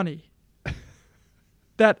so funny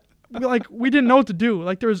that we didn't know what to do.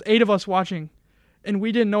 Like, there was 8 of us watching, and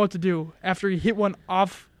we didn't know what to do after he hit one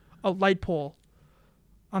off a light pole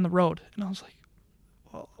on the road. And I was like,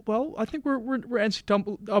 well, I think we're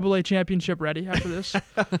NCAA championship ready after this.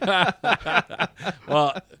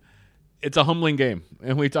 Well, it's a humbling game,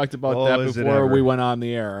 and we talked about that is it before ever. we went on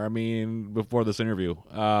the air. I mean, before this interview.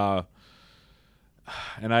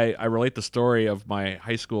 And I relate the story of my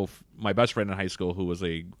best friend in high school, who was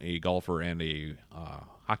a golfer and a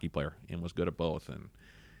hockey player and was good at both. And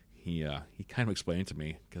he kind of explained to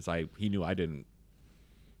me, because he knew I didn't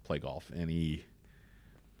play golf, and he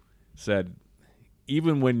said,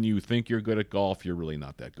 even when you think you're good at golf, you're really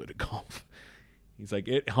not that good at golf. He's like,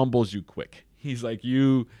 it humbles you quick. He's like,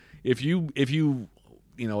 if you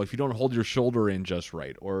don't hold your shoulder in just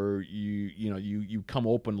right, or you come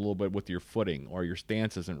open a little bit with your footing, or your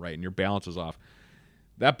stance isn't right and your balance is off,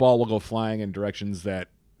 that ball will go flying in directions that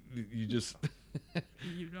you just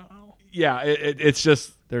yeah, it's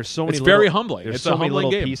just, There's so many. it's very humbling. There's It's so a many humbling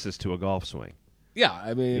little game. pieces to a golf swing. Yeah,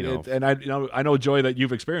 I mean, You know. and I know, Joy, that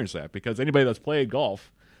you've experienced that, because anybody that's played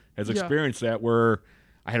golf has Yeah. experienced that, where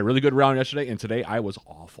I had a really good round yesterday, and today I was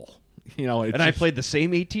awful. It's And I just- played the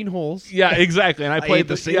same 18 holes. Yeah, exactly. And I I played ate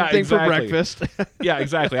the same yeah, thing exactly. for breakfast. Yeah,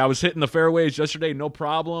 exactly. I was hitting the fairways yesterday, no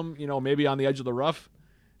problem. Maybe on the edge of the rough.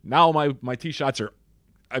 Now my tee shots are,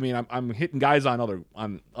 I mean, I'm hitting guys on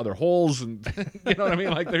other holes, and you know what I mean.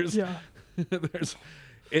 Like there's Yeah.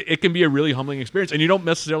 it can be a really humbling experience, and you don't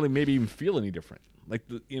necessarily maybe even feel any different. Like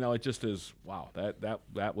it just is. Wow,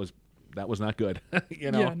 that was not good.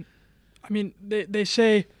 Yeah. I mean, they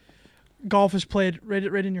say golf is played right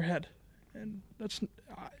in your head, and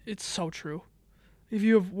it's so true. If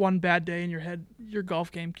you have one bad day in your head, your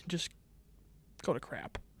golf game can just go to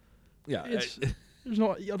crap. Yeah, There's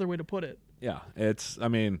no other way to put it. yeah. I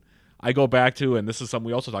mean, I go back to, and this is something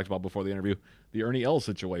we also talked about before the interview, the Ernie Els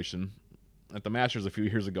situation at the Masters a few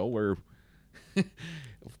years ago, where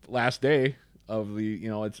last day of the,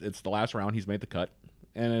 it's the last round, he's made the cut,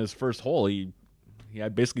 and in his first hole, he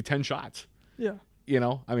had basically 10 shots. Yeah.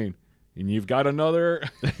 I mean, and you've got another,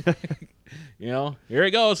 here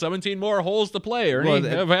you go, 17 more holes to play, Ernie.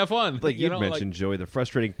 Well, have fun. Like you mentioned, Joey, the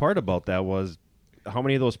frustrating part about that was how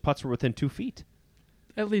many of those putts were within 2 feet.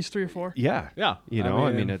 At least 3 or 4. Yeah. Yeah.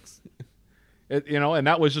 I mean it's and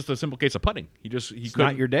that was just a simple case of putting. He couldn't.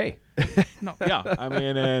 not your day. No. Yeah, I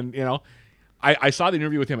mean, and I saw the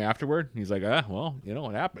interview with him afterward. He's like, well,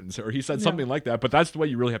 what happens, or he said something like that. But that's the way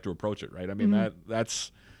you really have to approach it, right? I mean,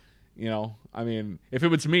 that's, I mean, if it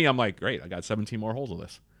was me, I'm like, great, I got 17 more holes of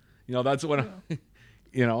this. That's what,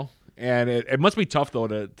 and it must be tough though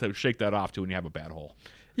to shake that off too when you have a bad hole.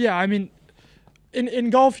 Yeah, I mean, in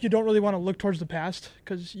golf, you don't really want to look towards the past,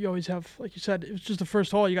 because you always have, like you said, it was just the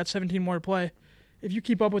first hole. You got 17 more to play. If you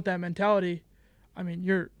keep up with that mentality, I mean,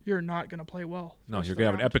 you're not going to play well. No, rest you're of the gonna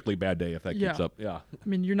have an round. epically bad day if that keeps Yeah. up. Yeah, I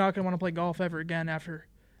mean, you're not going to want to play golf ever again after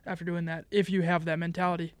doing that, if you have that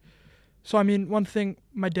mentality. So, I mean, one thing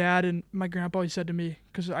my dad and my grandpa always said to me,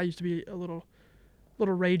 because I used to be a little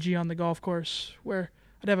ragey on the golf course, where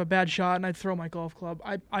I'd have a bad shot and I'd throw my golf club.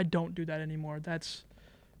 I don't do that anymore.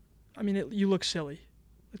 You look silly.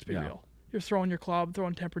 Let's be Yeah. real. You're throwing your club,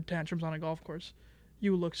 throwing tempered tantrums on a golf course.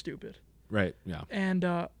 You look stupid. right. Yeah, And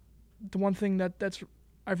the one thing that's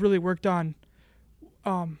I've really worked on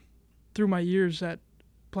through my years at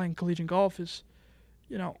playing collegiate golf is,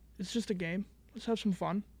 it's just a game. Let's have some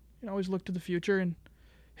fun. Always look to the future and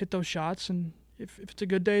hit those shots. And if it's a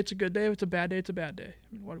good day, it's a good day. If it's a bad day, it's a bad day.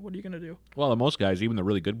 I mean, what are you going to do? Well, most guys, even the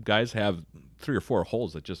really good guys, have 3 or 4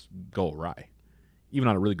 holes that just go awry, even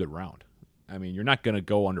on a really good round. I mean, you're not going to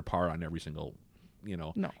go under par on every single,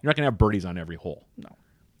 No. You're not going to have birdies on every hole.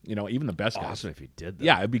 No. Even the best guys. Awesome if you did that.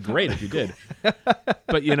 Yeah, it'd be great if you did.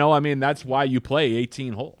 But I mean, that's why you play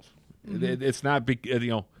 18 holes. It's not,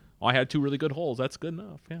 Oh, I had 2 really good holes. That's good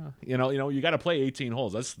enough. Yeah, you got to play 18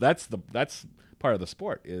 holes. That's part of the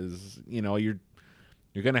sport. Is you're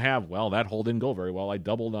going to have, well, that hole didn't go very well. I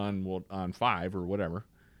doubled on 5 or whatever,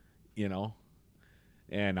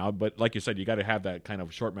 And but like you said, you got to have that kind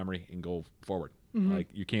of short memory and go forward. Mm-hmm. Like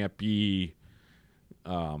you can't be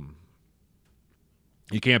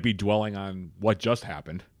dwelling on what just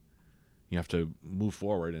happened. You have to move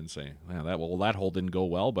forward and say, that hole didn't go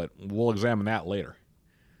well, but we'll examine that later.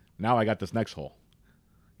 Now I got this next hole.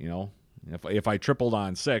 If I tripled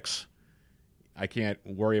on 6, I can't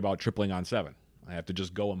worry about tripling on 7. I have to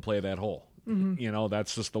just go and play that hole. Mm-hmm.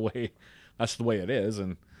 That's just the way it is.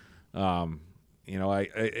 And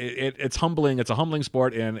it's humbling. It's a humbling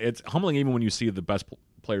sport, and it's humbling even when you see the best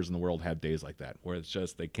players in the world have days like that, where it's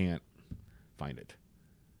just they can't find it.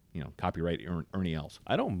 Copyright Ernie Els.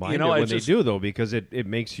 I don't mind it when they do, though, because it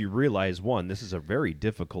makes you realize, one, this is a very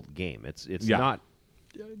difficult game. It's not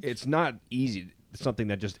easy. It's something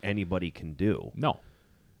that just anybody can do. No,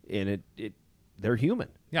 and they're human.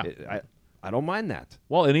 Yeah, I don't mind that.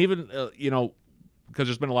 Well, and even because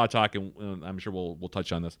there's been a lot of talk, and I'm sure we'll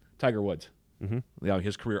touch on this. Tiger Woods,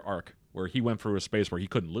 his career arc, where he went through a space where he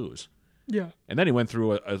couldn't lose. Yeah, and then he went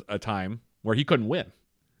through a time where he couldn't win.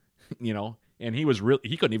 And he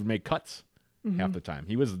couldn't even make cuts half the time.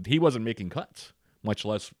 He wasn't making cuts, much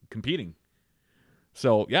less competing.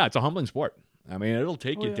 So yeah, it's a humbling sport. I mean, it'll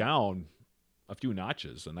take you down a few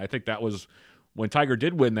notches, and I think that was when Tiger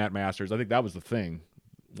did win that Masters. I think that was the thing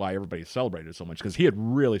why everybody celebrated so much, because he had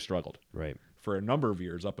really struggled for a number of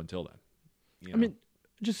years up until then. I mean,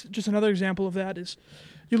 just another example of that is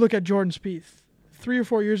you look at Jordan Spieth. 3 or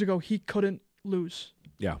 4 years ago, he couldn't lose.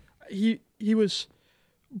 Yeah, he was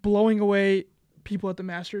blowing away people at the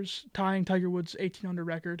Masters, tying Tiger Woods' 18 under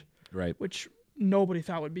record, right? Which nobody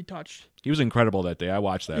thought would be touched. He was incredible that day. I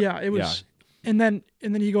watched that. Yeah, it was. Yeah. And then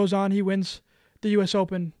he goes on. He wins the U.S.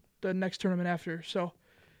 Open the next tournament after. So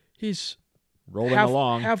he's rolling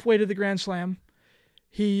along halfway to the Grand Slam.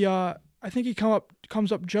 He, I think he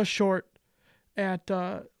comes up just short at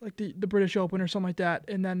like the British Open or something like that,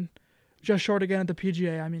 and then just short again at the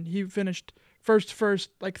PGA. I mean, he finished first,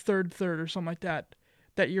 like third or something like that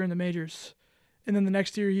year in the majors. And then the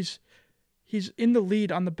next year he's in the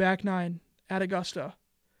lead on the back 9 at Augusta.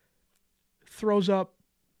 Throws up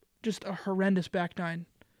just a horrendous back 9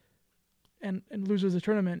 and loses the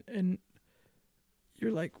tournament. And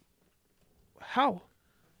you're like, how?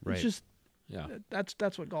 Right. It's just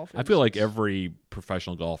that's what golf is. I feel like every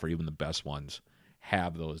professional golfer, even the best ones,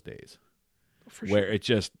 have those days where it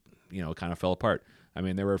just kind of fell apart. I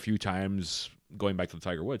mean, there were a few times going back to the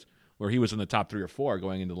Tiger Woods where he was in the top 3 or 4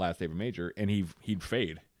 going into the last day of a major, and he'd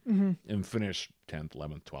fade and finish 10th,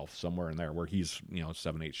 11th, 12th, somewhere in there, where he's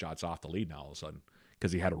 7-8 shots off the lead now all of a sudden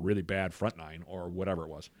because he had a really bad front 9 or whatever it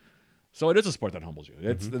was. So it is a sport that humbles you.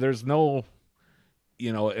 There's no,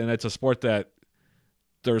 and it's a sport that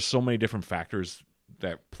there's so many different factors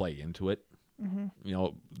that play into it,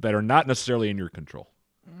 that are not necessarily in your control.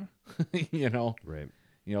 Right.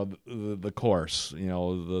 The course,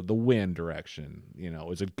 the wind direction,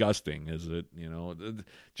 is it gusting? Is it,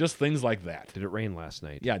 just things like that. Did it rain last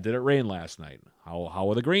night? Yeah. Did it rain last night? How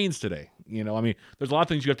are the greens today? I mean, there's a lot of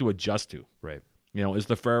things you have to adjust to. Right. Is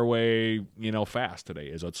the fairway, fast today?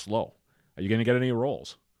 Is it slow? Are you going to get any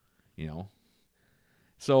rolls?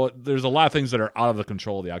 So there's a lot of things that are out of the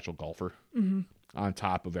control of the actual golfer on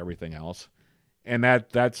top of everything else. And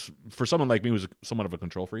that's for someone like me who's somewhat of a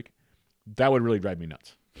control freak, that would really drive me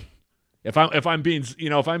nuts. If I'm being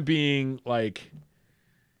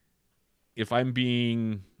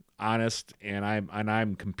honest and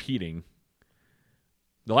I'm competing,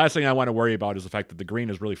 the last thing I want to worry about is the fact that the green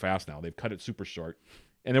is really fast now. They've cut it super short,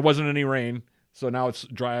 and there wasn't any rain, so now it's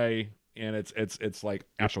dry and it's like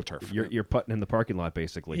AstroTurf. You're putting in the parking lot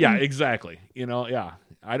basically. Yeah, exactly.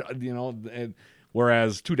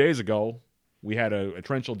 Whereas 2 days ago we had a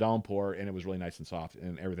torrential downpour and it was really nice and soft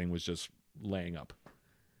and everything was just laying up.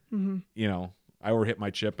 I overhit my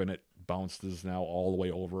chip and it bounces now all the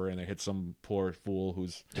way over, and I hit some poor fool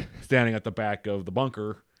who's standing at the back of the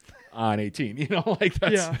bunker on 18. Like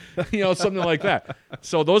that's something like that.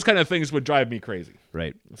 So those kind of things would drive me crazy.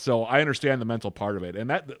 Right. So I understand the mental part of it, and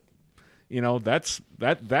that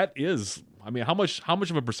is. I mean, how much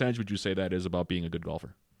of a percentage would you say that is about being a good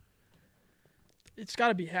golfer? It's got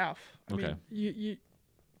to be half. I mean,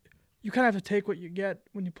 you kind of have to take what you get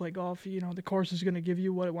when you play golf. The course is going to give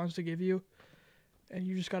you what it wants to give you, and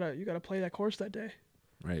you just gotta play that course that day.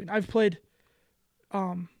 Right. I mean, I've played,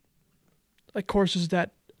 like courses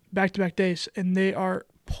that back-to-back days, and they are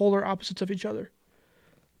polar opposites of each other.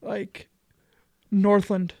 Like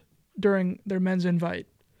Northland during their men's invite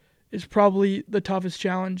is probably the toughest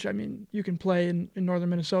challenge. I mean, you can play in northern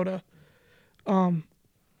Minnesota.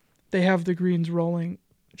 They have the greens rolling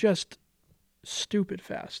just stupid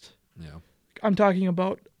fast. Yeah. I'm talking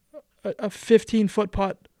about a 15-foot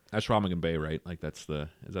putt. That's Ramagan Bay, right? Like is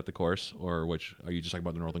that the course, or which are you just talking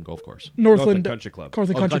about the Northland Golf Course? Northland Country Club. Northland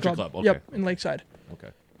Oh, the Country Country Club. Club, okay. Yep, in Lakeside.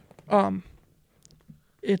 Okay.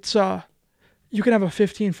 It's you can have a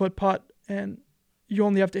 15-foot putt and you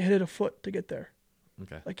only have to hit it a foot to get there.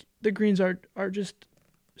 Okay. Like the greens are just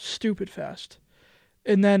stupid fast.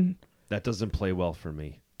 And then That doesn't play well for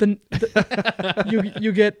me.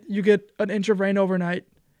 you get an inch of rain overnight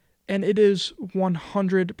and it is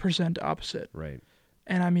 100% opposite. Right.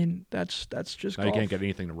 And I mean that's just Now golf. you can't get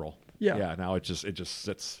anything to roll. Yeah. Yeah. Now it just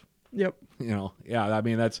sits. Yep. Yeah. I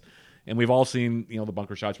mean and we've all seen the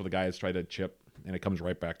bunker shots where the guys try to chip and it comes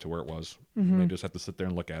right back to where it was. Mm-hmm. And they just have to sit there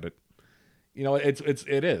and look at it.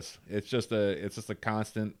 It's just a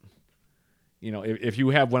constant. If you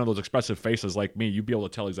have one of those expressive faces like me, you'd be able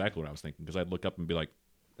to tell exactly what I was thinking because I'd look up and be like,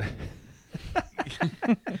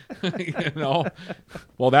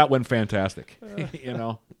 well, that went fantastic.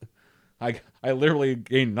 I literally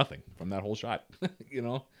gained nothing from that whole shot.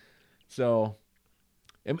 So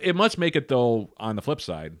it must make it though on the flip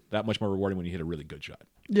side that much more rewarding when you hit a really good shot.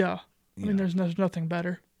 Yeah. I mean there's nothing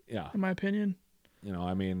better Yeah. in my opinion.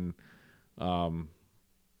 I mean,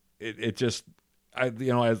 it just,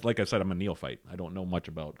 as like I said, I'm a neophyte. I don't know much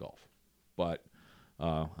about golf, but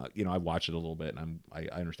I watch it a little bit, and I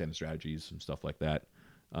understand the strategies and stuff like that.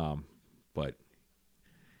 But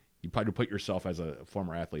you probably put yourself as a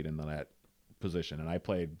former athlete into that position, and I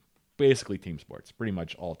played basically team sports, pretty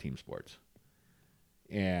much all team sports,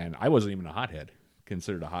 and I wasn't even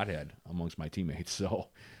considered a hothead amongst my teammates. So.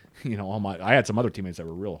 I had some other teammates that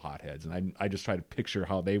were real hotheads, and I just tried to picture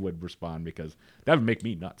how they would respond because that would make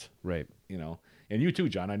me nuts. Right. And you too,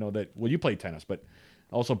 John. I know that. Well, you played tennis, but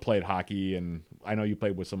also played hockey, and I know you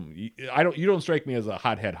played with some. You don't strike me as a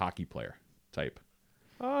hothead hockey player type.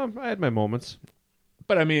 I had my moments.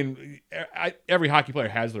 But I mean, every hockey player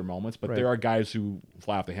has their moments, but Right. there are guys who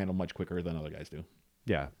fly off the handle much quicker than other guys do.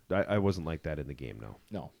 Yeah, I wasn't like that in the game. No.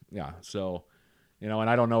 No, yeah. So. And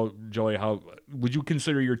I don't know, Joey, how would you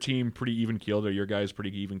consider your team pretty even keeled? Are your guys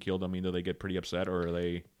pretty even keeled? I mean, do they get pretty upset, or are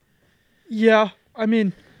they? Yeah, I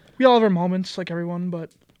mean, we all have our moments like everyone,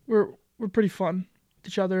 but we're pretty fun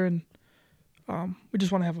with each other, and we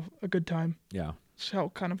just want to have a good time. Yeah. That's how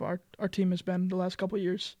kind of our team has been the last couple of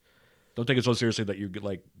years. Don't take it so seriously that you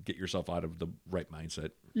get yourself out of the right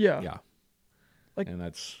mindset. Yeah. Yeah. And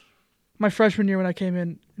that's My freshman year when I came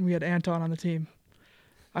in and we had Anton on the team.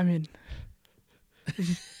 I mean,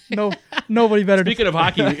 nobody better. Speaking of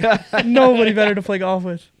hockey, Nobody better to play golf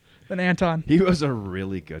with than Anton. He was a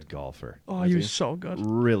really good golfer. Oh, he was so good.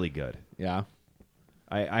 Really good. yeah,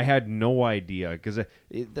 I had no idea because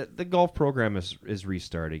the golf program is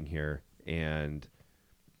restarting here, and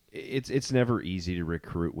it's never easy to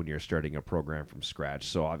recruit when you're starting a program from scratch.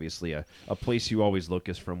 So obviously a place you always look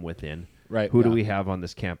is from within. Right, Who do yeah. we have on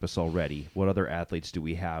this campus already? What other athletes do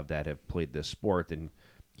we have that have played this sport? And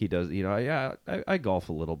he does, I golf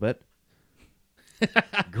a little bit.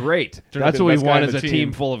 Great. Turned out That's to what be we the best guy want on as the a team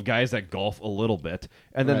team. full of guys that golf a little bit.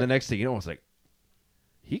 And then Right. the next thing you know, it's like,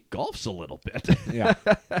 he golfs a little bit. yeah,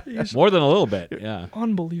 He's more than a little bit. Yeah.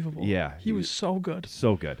 unbelievable. Yeah, He was so good.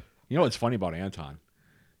 So good. You know what's funny about Anton?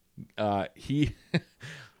 I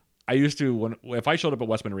used to if I showed up at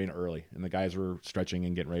Westman Arena early and the guys were stretching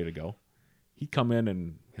and getting ready to go, he'd come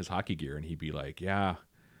in his hockey gear and he'd be like, "Yeah."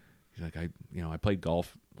 He's like, I played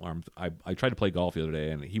golf. Or I tried to play golf the other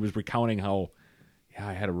day, and he was recounting how,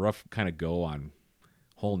 I had a rough kind of go on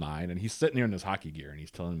hole 9, and he's sitting there in his hockey gear, and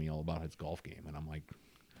he's telling me all about his golf game, and I'm like,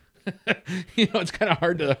 it's kind of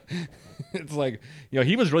hard to. It's like,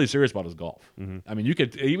 he was really serious about his golf. Mm-hmm. I mean, you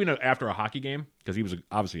could even after a hockey game, because he was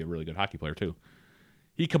obviously a really good hockey player too.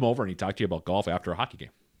 He'd come over and he'd talk to you about golf after a hockey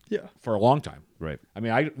game Yeah. for a long time. Right. I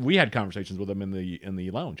mean, we had conversations with him in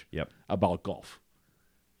the lounge. Yep. About golf,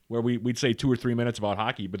 where we'd say 2 or 3 minutes about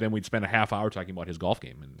hockey, but then we'd spend a half hour talking about his golf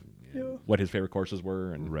game and what his favorite courses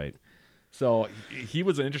were. And Right. so he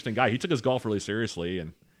was an interesting guy. He took his golf really seriously,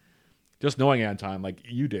 and just knowing Anton like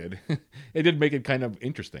you did, it did make it kind of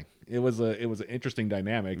interesting. It was an interesting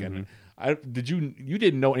dynamic. Mm-hmm. And you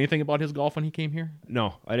didn't know anything about his golf when he came here?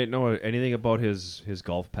 No, I didn't know anything about his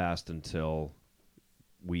golf past until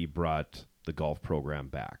we brought the golf program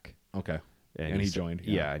back. Okay. And he joined.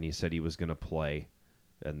 Yeah, and he said he was going to play,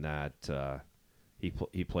 and that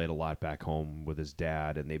he played a lot back home with his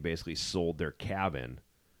dad, and they basically sold their cabin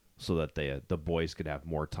so that the boys could have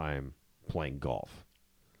more time playing golf.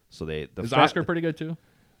 So Is Oscar pretty good too?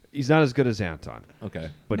 He's not as good as Anton, Okay.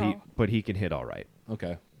 but No. he can hit all right.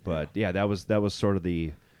 Okay. But yeah, that was sort of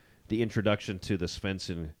the introduction to the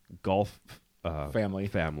Svensson golf Family.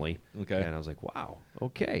 Okay. And I was like, wow,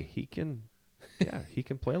 okay, he can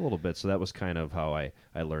play a little bit. So that was kind of how I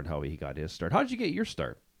learned how he got his start. How did you get your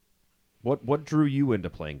start? What drew you into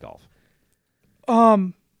playing golf?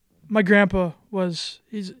 My grandpa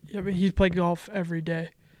he played golf every day,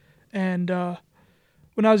 and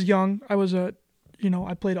when I was young,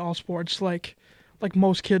 I played all sports like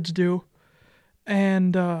most kids do,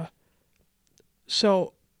 and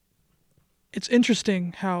so it's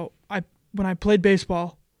interesting how when I played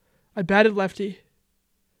baseball, I batted lefty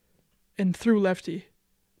and threw lefty.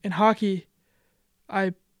 In hockey,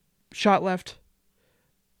 I shot left.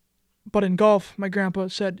 But in golf, my grandpa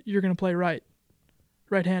said, you're going to play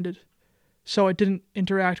right-handed. So it didn't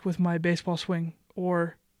interact with my baseball swing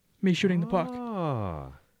or me shooting the puck.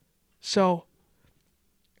 Ah, So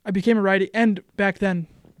I became a righty. And back then,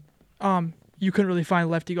 you couldn't really find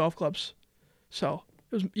lefty golf clubs. So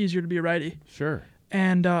it was easier to be a righty. sure.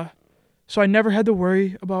 And so I never had to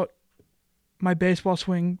worry about my baseball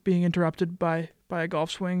swing being interrupted by a golf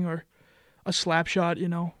swing or a slap shot,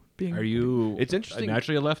 being... Are you It's interesting.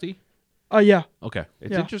 naturally a lefty? Yeah. Okay.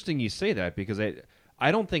 It's Yeah. interesting you say that because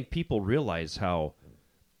I don't think people realize how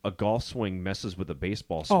a golf swing messes with a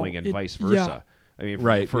baseball swing and vice versa. I mean,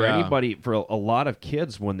 Right, for yeah. anybody, for a lot of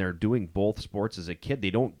kids, when they're doing both sports as a kid,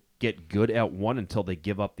 they don't get good at one until they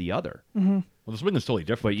give up the other. Well, the swing is totally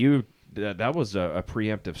different. But that was a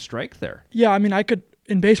preemptive strike there. Yeah, I mean,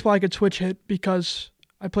 in baseball I could switch hit because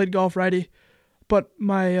I played golf righty, but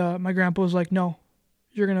my grandpa was like, no,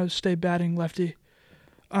 you're gonna stay batting lefty,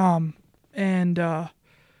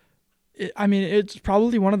 it's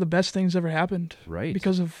probably one of the best things ever happened. Right.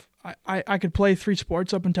 Because of I could play 3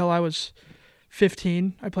 sports up until I was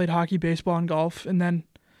 15. I played hockey, baseball, and golf, and then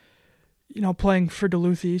playing for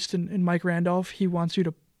Duluth East and Mike Randolph, he wants you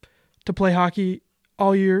to play hockey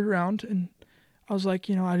all year round, and I was like,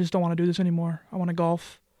 I just don't want to do this anymore. I want to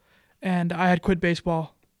golf. And I had quit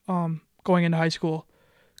baseball going into high school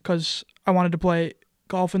because I wanted to play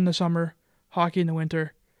golf in the summer, hockey in the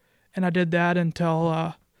winter. And I did that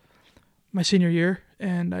until my senior year,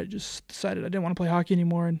 and I just decided I didn't want to play hockey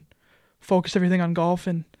anymore and focused everything on golf.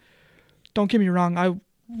 And don't get me wrong, I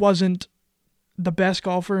wasn't the best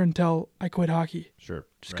golfer until I quit hockey, Sure.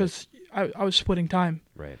 just because I was splitting time.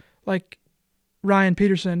 Right. Like Ryan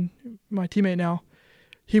Peterson, my teammate now,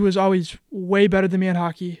 he was always way better than me at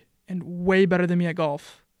hockey and way better than me at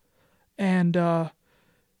golf. And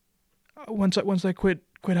once I quit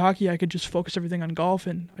hockey, I could just focus everything on golf,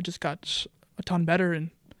 and I just got a ton better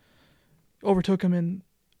and overtook him in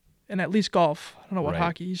at least golf. I don't know about Right.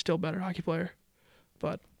 hockey; he's still a better hockey player,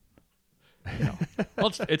 but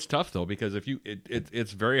Well, it's tough though because if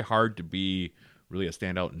it's very hard to be really a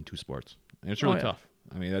standout in 2 sports. And it's really yeah. tough.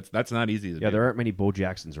 I mean, that's not easy to do. Yeah, there aren't many Bo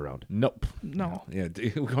Jacksons around. Nope. no. Yeah,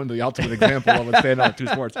 we're going to the ultimate example of a standout in 2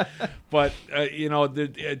 sports. But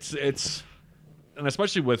it's and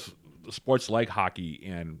especially with sports like hockey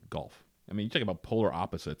and golf. I mean, you talk about polar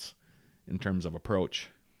opposites in terms of approach.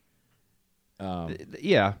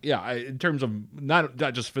 Yeah. Yeah, in terms of not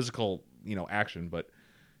just physical, action, but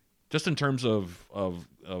just in terms of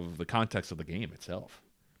the context of the game itself.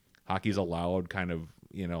 Hockey's a loud kind of,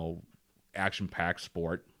 action-packed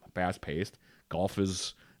sport, fast-paced. Golf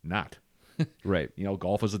is not. Right.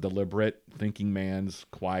 Golf is a deliberate, thinking man's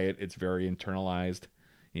quiet. It's very internalized.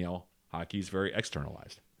 Hockey's very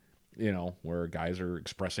externalized. Where guys are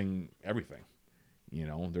expressing everything.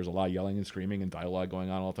 There's a lot of yelling and screaming and dialogue going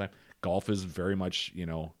on all the time. Golf is very much,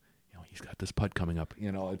 he's got this putt coming up.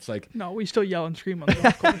 It's like No, we still yell and scream on the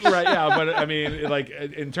golf course. right, yeah. But I mean, like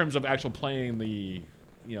in terms of actual playing the,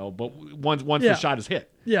 but once Yeah. the shot is hit,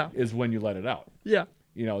 Yeah, is when you let it out. yeah,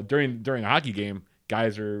 During a hockey game,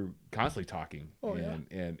 guys are constantly talking, Oh, yeah.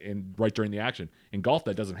 and right during the action. In golf,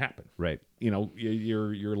 that doesn't happen. Right.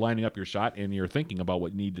 You're lining up your shot and you're thinking about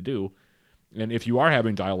what you need to do. And if you are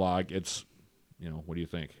having dialogue, it's, what do you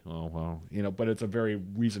think? Oh, well, but it's a very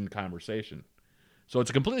reasoned conversation. So it's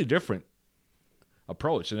a completely different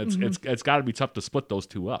approach, and it's got to be tough to split those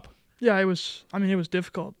two up. yeah. It was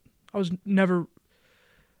difficult.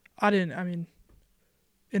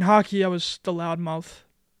 In hockey, I was the loudmouth,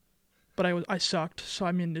 but I sucked. So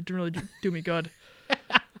it didn't really do me good.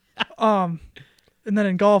 And then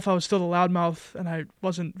in golf, I was still the loudmouth, and I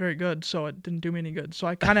wasn't very good, so it didn't do me any good. So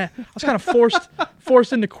I was kind of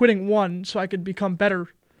forced into quitting one, so I could become better,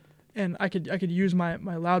 and I could use my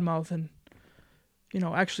loudmouth and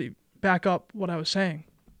actually back up what I was saying,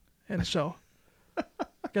 and so I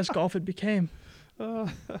guess golf it became.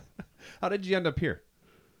 How did you end up here?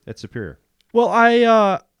 at Superior? Well,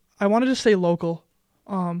 I wanted to stay local.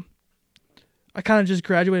 I kind of just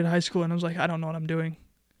graduated high school and I was like, I don't know what I'm doing.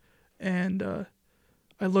 And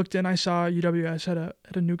I looked and I saw UWS had a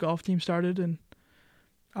new golf team started, and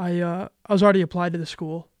I was already applied to the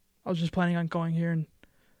school. I was just planning on going here and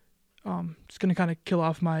just gonna kind of kill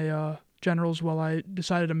off my generals while I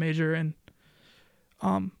decided a major. And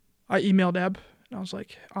I emailed Eb and I was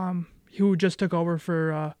like, who just took over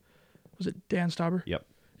for was it Dan Stauber? Yep.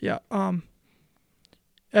 Yeah.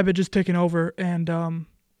 Eb had just taken over, and I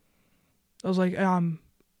was like,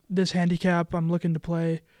 this handicap, I'm looking to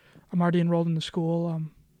play. I'm already enrolled in the school.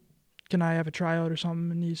 Can I have a tryout or something?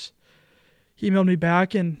 And he emailed me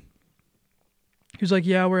back, and he was like,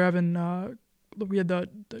 yeah, we had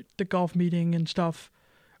the golf meeting and stuff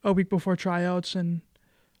a week before tryouts, and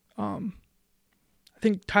I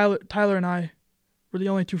think Tyler and I were the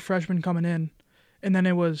only two freshmen coming in, and then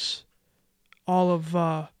it was all of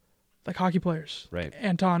like hockey players, Right.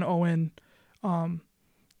 Anton, Owen,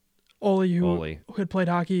 Oli, who had played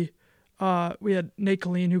hockey. We had Nate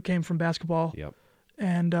Colleen, who came from basketball. Yep.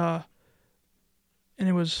 And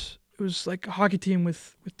it was like a hockey team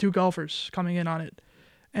with two golfers coming in on it.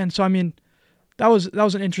 And so, I mean, that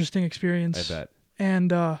was an interesting experience. I bet.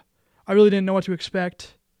 And I really didn't know what to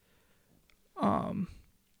expect.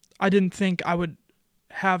 I didn't think I would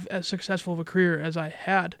have as successful of a career as I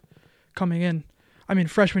had coming in. I mean,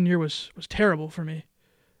 freshman year was terrible for me,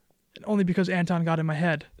 only because Anton got in my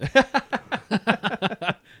head.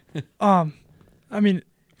 I mean,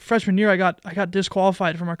 freshman year I got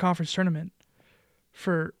disqualified from our conference tournament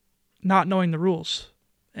for not knowing the rules,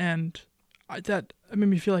 and that made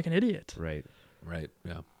me feel like an idiot. Right. Right.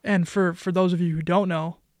 Yeah. And for those of you who don't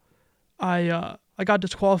know, I got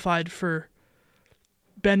disqualified for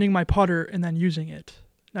bending my putter and then using it.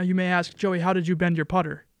 Now you may ask, Joey, how did you bend your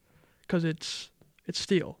putter? Because it's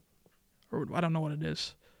steel, or I don't know what it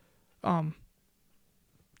is.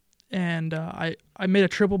 And I made a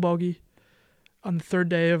triple bogey on the third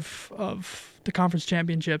day of the conference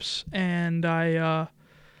championships, and I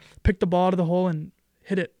picked the ball out of the hole and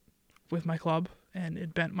hit it with my club, and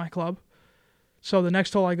it bent my club. So the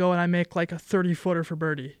next hole I go and I make like a 30-footer for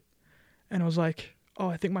birdie, and I was like, oh,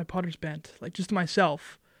 I think my putter's bent, like just to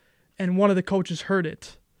myself. And one of the coaches heard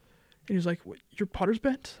it, and he was like, what, your putter's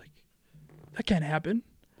bent? Like, that can't happen.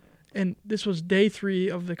 And this was day 3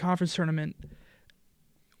 of the conference tournament.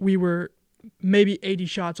 We were maybe 80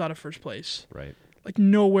 shots out of first place. Right. Like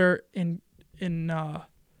nowhere in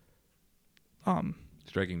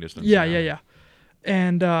Striking distance. Yeah.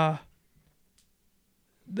 And the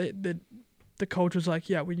coach was like,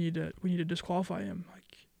 yeah, we need to disqualify him. Like,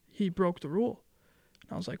 he broke the rule.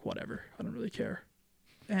 And I was like, whatever, I don't really care.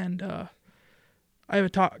 And I have a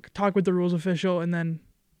talk with the rules official, and then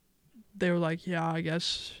they were like, yeah, I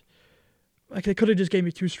guess. Like, they could have just gave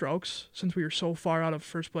me 2 strokes since we were so far out of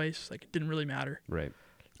first place. Like, it didn't really matter. Right.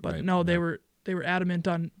 But Right. no, they Yeah. were adamant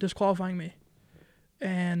on disqualifying me.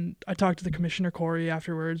 And I talked to the commissioner, Corey,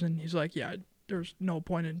 afterwards, and he's like, yeah, there's no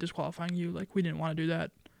point in disqualifying you. Like, we didn't want to do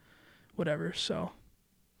that. Whatever. So,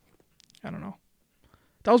 I don't know.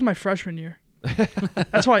 That was my freshman year.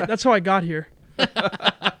 That's how I got here.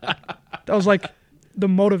 That was like the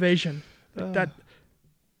motivation. Like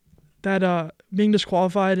that being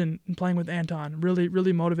disqualified and playing with Anton really,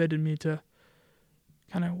 really motivated me to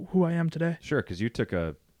kind of who I am today. Sure, because you took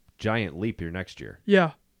a giant leap your next year.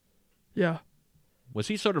 Yeah. Was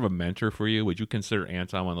he sort of a mentor for you? Would you consider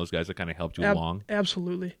Anton one of those guys that kind of helped you along?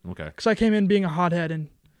 Absolutely. Okay. Because I came in being a hothead, and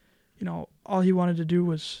all he wanted to do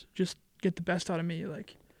was just get the best out of me.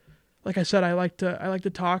 Like I said, I like to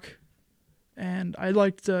talk, and I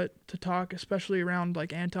liked to talk, especially around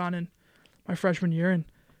like Anton in my freshman year, and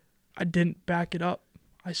I didn't back it up.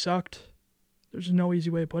 I sucked. There's no easy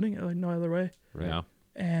way of putting it, like no other way. Right. Yeah.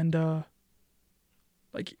 And and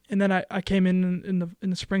then I came in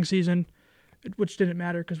the spring season, which didn't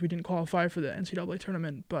matter because we didn't qualify for the NCAA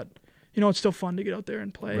tournament. But it's still fun to get out there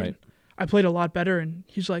and play. Right. And I played a lot better, and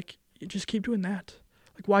he's like, you just keep doing that.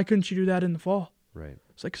 Like, why couldn't you do that in the fall? Right.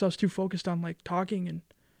 It's like, because I was too focused on like talking, and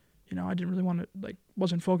I didn't really want to,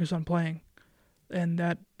 wasn't focused on playing, and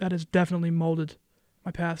that has definitely molded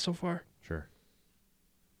my path so far. Sure.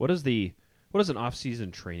 What is an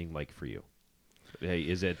off-season training like for you? Hey,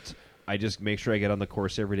 is it I just make sure I get on the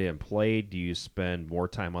course every day and play? Do you spend more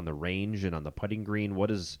time on the range and on the putting green?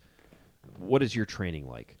 What is your training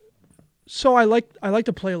like? So I like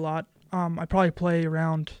to play a lot. I probably play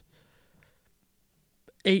around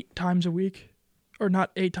 8 times a week. Or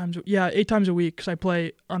not 8 times. Yeah, 8 times a week, because I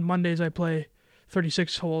play on Mondays. I play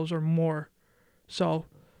 36 holes or more. So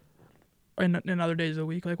in other days of the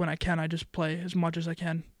week. Like when I can, I just play as much as I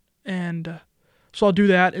can. And so I'll do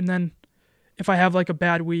that. And then if I have like a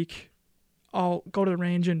bad week, I'll go to the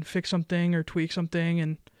range and fix something or tweak something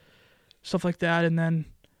and stuff like that. And then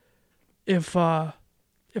if I'm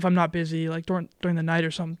not busy, like during the night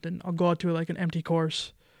or something, I'll go out to like an empty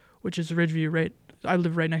course, which is Ridgeview. I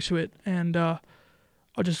live right next to it, and I'll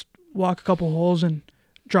just walk a couple holes and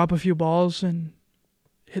drop a few balls and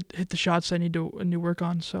hit the shots I need to work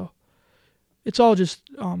on. So it's all just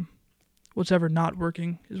what's ever not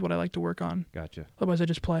working is what I like to work on. Gotcha. Otherwise, I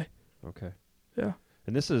just play. Okay. Yeah.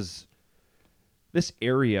 And this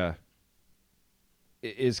area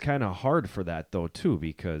is kind of hard for that though too,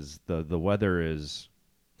 because the weather is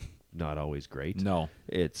not always great. No.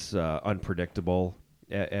 It's unpredictable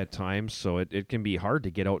at times, so it can be hard to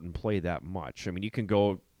get out and play that much. I mean, you can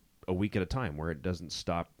go a week at a time where it doesn't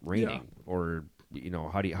stop raining, or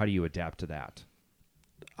how do you adapt to that?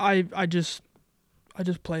 I just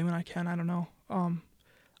play when I can. I don't know.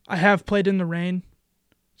 I have played in the rain.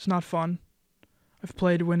 It's not fun. I've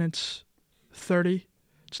played when it's 30.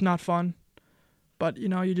 It's not fun. But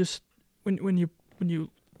you just when you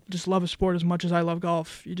just love a sport as much as I love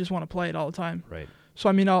golf, you just want to play it all the time. Right. So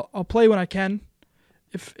I mean, I'll play when I can.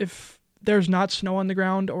 If there's not snow on the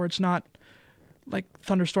ground or it's not like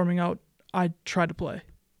thunderstorming out, I try to play.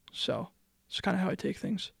 So it's kind of how I take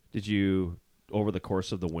things. Did you, over the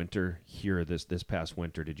course of the winter here, this past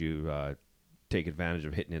winter, did you take advantage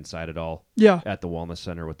of hitting inside at all? Yeah. At the Wellness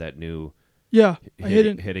Center with that new I hit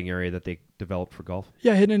it. hitting area that they developed for golf?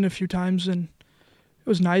 Yeah, I hit it a few times, and it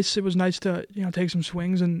was nice. It was nice to take some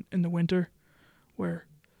swings in the winter, where,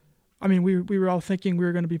 I mean, we were all thinking we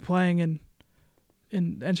were going to be playing in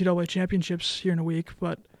NCAA championships here in a week,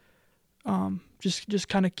 but just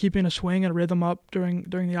kind of keeping a swing and a rhythm up during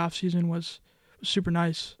the off season was super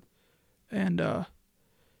nice. And I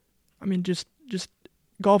mean, just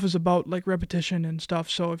golf is about like repetition and stuff.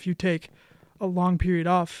 So if you take a long period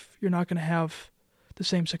off, you're not going to have the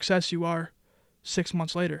same success you are 6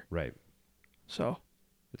 months later. Right. So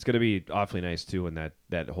it's going to be awfully nice too when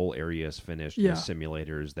that whole area is finished. Yeah. The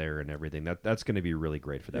simulators there and everything. That's going to be really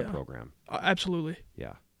great for that program. Absolutely.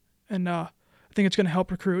 Yeah. And I think it's going to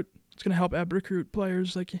help recruit. It's going to help Ebb recruit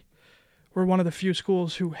players. Like, we're one of the few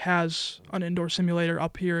schools who has an indoor simulator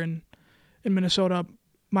up here in Minnesota,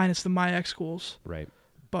 minus the MIAC schools. Right.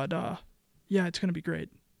 But yeah, it's going to be great.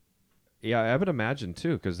 Yeah, I would imagine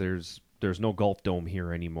too, because there's no golf dome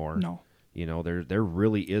here anymore. No. There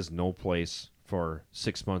really is no place for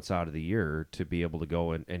 6 months out of the year to be able to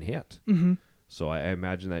go and hit. Mm-hmm. So I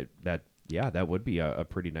imagine that would be a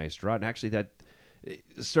pretty nice draw. And actually, that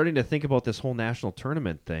starting to think about this whole national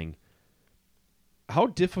tournament thing, how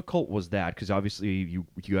difficult was that? Because obviously you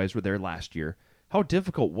guys were there last year. How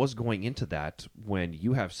difficult was going into that when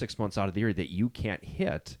you have 6 months out of the year that you can't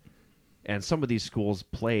hit, and some of these schools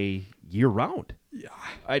play year round? Yeah.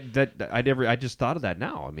 I just thought of that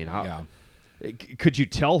now. I mean, how? Yeah. Could you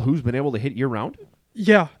tell who's been able to hit year-round?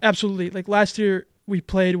 Yeah, absolutely. Like last year, we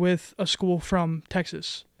played with a school from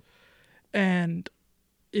Texas. And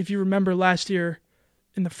if you remember last year,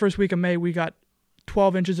 in the first week of May, we got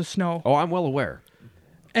 12 inches of snow. Oh, I'm well aware.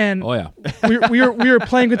 And Oh, yeah. we were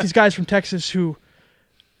playing with these guys from Texas who,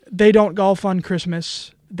 they don't golf on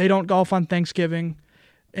Christmas, they don't golf on Thanksgiving,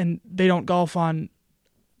 and they don't golf on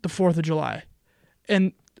the 4th of July.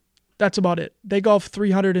 And that's about it. They golf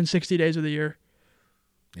 360 days of the year.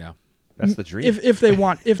 Yeah. That's the dream. If they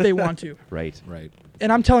want to. Right. Right.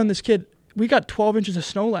 And I'm telling this kid, we got 12 inches of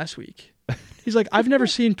snow last week. He's like, I've never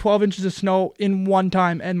seen 12 inches of snow in one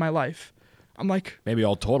time in my life. I'm like, Maybe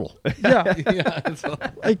all total. yeah. Yeah. It's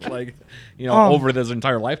Like, over this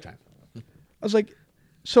entire lifetime. I was like,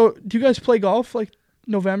 so do you guys play golf like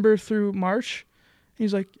November through March? And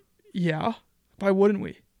he's like, yeah. Why wouldn't we?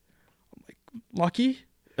 I'm like, lucky.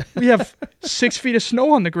 We have 6 feet of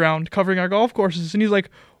snow on the ground covering our golf courses. And he's like,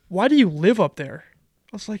 why do you live up there?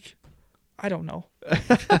 I was like, I don't know.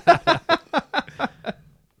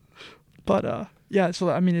 But yeah, so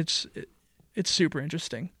I mean, it's super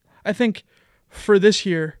interesting. I think for this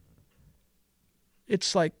year,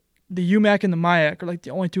 it's like the UMAC and the MIAC are like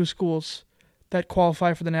the only two schools that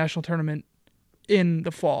qualify for the national tournament in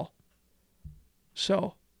the fall.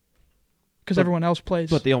 So, because everyone else plays.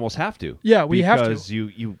 But they almost have to. Yeah, we have to. Because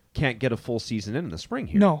you can't get a full season in the spring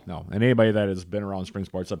here. No. No. And anybody that has been around spring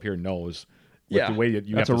sports up here knows with Yeah. the way that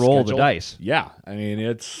you That's have a to roll of the schedule. dice. Yeah. I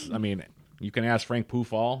mean, you can ask Frank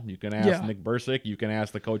Pufall, you can ask Yeah. Nick Bursick, you can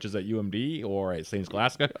ask the coaches at UMD or at St.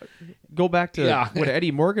 Scholastica. Go back to Yeah. when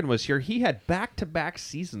Eddie Morgan was here. He had back-to-back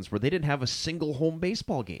seasons where they didn't have a single home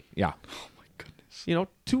baseball game. Yeah. Yes.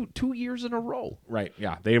 two years in a row. Right.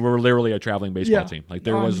 Yeah. They were literally a traveling baseball Yeah. team. Like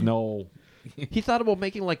there was no. He thought about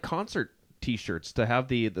making like concert T-shirts to have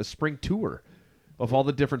the spring tour of all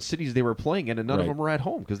the different cities they were playing in, and none of Right. them were at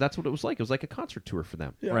home because that's what it was like. It was like a concert tour for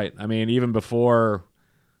them. Yeah. Right. I mean, even before,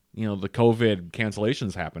 the COVID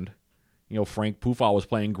cancellations happened, Frank Pufal was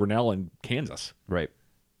playing Grinnell in Kansas. Right.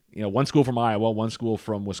 One school from Iowa, one school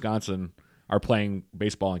from Wisconsin are playing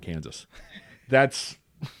baseball in Kansas. That's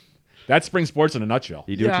spring sports in a nutshell.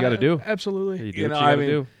 You do what you got to do. Absolutely. You do what you got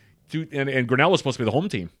to do. And Grinnell was supposed to be the home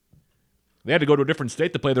team. They had to go to a different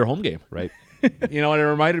state to play their home game. Right. And it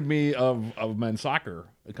reminded me of men's soccer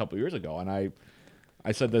a couple years ago. And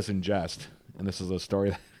I said this in jest, and this is a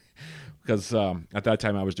story because at that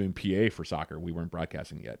time I was doing PA for soccer. We weren't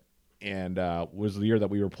broadcasting yet. And was the year that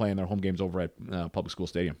we were playing their home games over at Public School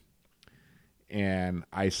Stadium. And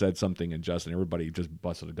I said something in jest, and everybody just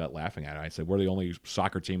busted a gut laughing at it. I said, we're the only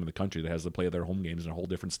soccer team in the country that has to play their home games in a whole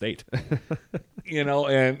different state.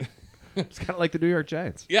 And... It's kind of like the New York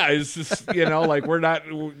Giants. Yeah, it's just, like we're not,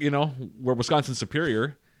 we're Wisconsin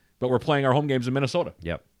Superior, but we're playing our home games in Minnesota.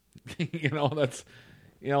 Yep. That's,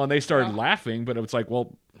 and they started laughing, but it's like,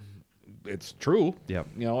 well, it's true. Yep.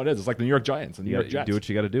 It is. It's like the New York Giants and New York Jets. Do what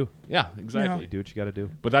you got to do. Yeah, exactly. Yeah. Do what you got to do.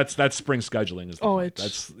 But that's spring scheduling. Is the Oh, point.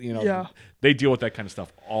 it's- That's, yeah. they deal with that kind of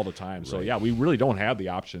stuff all the time. So, yeah, we really don't have the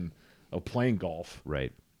option of playing golf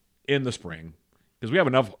Right. in the spring because we have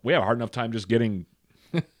a hard enough time just getting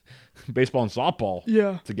baseball and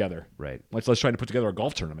softball together. Right. Let's try to put together a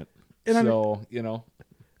golf tournament. And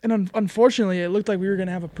And unfortunately, it looked like we were going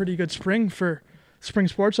to have a pretty good spring for spring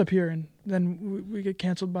sports up here, and then we get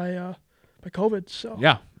canceled by COVID. So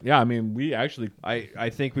yeah. I mean, we actually, I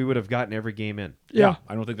think we would have gotten every game in. yeah.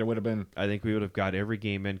 I don't think there would have been, I think we would have got every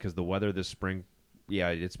game in because the weather this spring,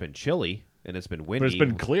 it's been chilly and it's been windy. but it's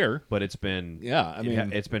been clear. But it's been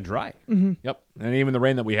it's been dry. Yep. And even the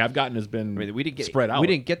rain that we have gotten has been We didn't get spread out. We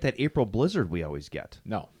didn't get that April blizzard we always get.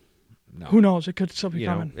 No. Who knows? It could still be You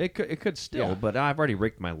know, coming. it could still, Yeah. but I've already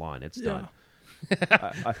raked my lawn. It's Yeah.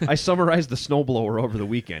 done. I summarized the snowblower over the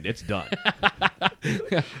weekend. It's done.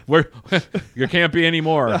 You can't be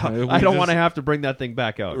anymore. I don't want to have to bring that thing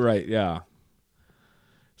back out. Right. Yeah.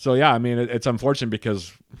 So yeah, I mean, it's unfortunate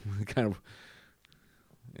because kind of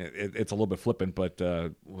it's a little bit flippant, but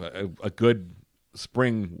a good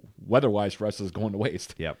spring weather-wise for us is going to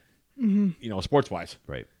waste. Yep. Sports-wise,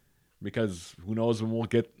 Right. because who knows when we'll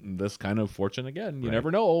get this kind of fortune again. You never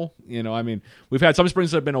know. I mean, we've had some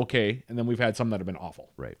springs that have been okay, and then we've had some that have been awful.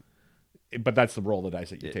 Right. But that's the roll of the dice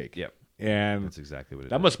that you take. Yep. And That's exactly what it is.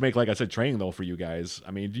 that must make, like I said, training though for you guys.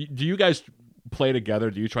 I mean, do you guys play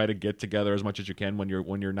together? Do you try to get together as much as you can when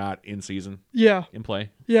you're not in season Yeah. in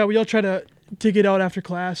play? Yeah. We all try to get out after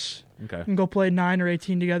class Okay. and go play 9 or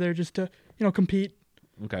 18 together just to compete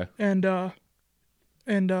Okay. and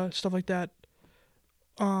stuff like that.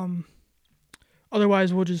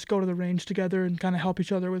 Otherwise, we'll just go to the range together and kind of help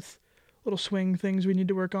each other with little swing things we need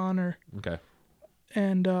to work on, Okay.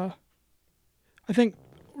 and I think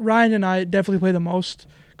Ryan and I definitely play the most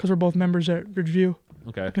because we're both members at Ridgeview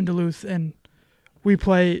Okay. up in Duluth, and we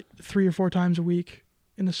play 3 or 4 times a week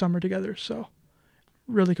in the summer together. So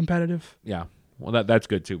really competitive. Yeah. Well, that's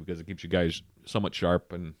good too because it keeps you guys somewhat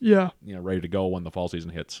sharp and Yeah, ready to go when the fall season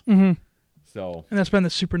hits. Mhm. So and that's been the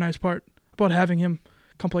super nice part about having him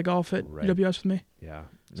come play golf at Right. UWS with me. Yeah.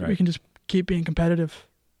 So Right. we can just keep being competitive.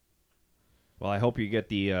 Well, I hope you get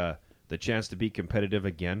the chance to be competitive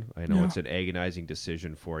again. I know Yeah. it's an agonizing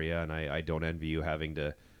decision for you, and I don't envy you having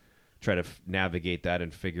to try to navigate that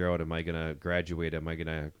and figure out, am I going to graduate? Am I going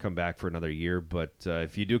to come back for another year? But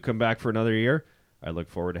if you do come back for another year, I look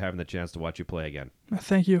forward to having the chance to watch you play again.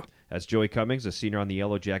 Thank you. That's Joey Cummings, a senior on the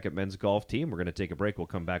Yellow Jacket men's golf team. We're going to take a break. We'll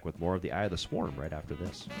come back with more of the Eye of the Swarm right after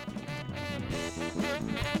this.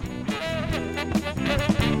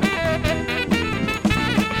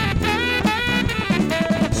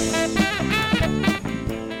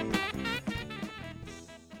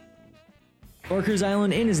 Orchards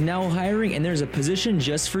Island Inn is now hiring, and there's a position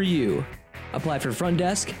just for you. Apply for front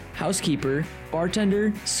desk, housekeeper,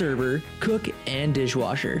 bartender, server, cook, and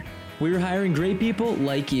dishwasher. We're hiring great people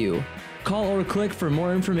like you. Call or click for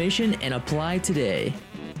more information and apply today.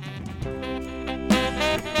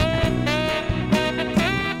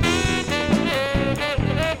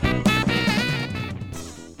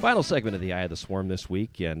 Final segment of the Eye of the Swarm this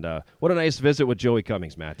week, and what a nice visit with Joey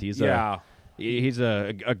Cummings, Matt. He's a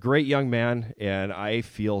great young man, and I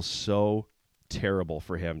feel so terrible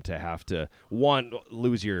for him to have to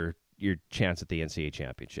lose your chance at the NCAA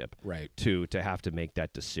championship, Right. to have to make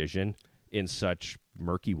that decision in such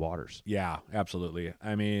murky waters. Yeah, absolutely.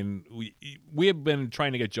 I mean, we have been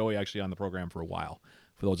trying to get Joey actually on the program for a while.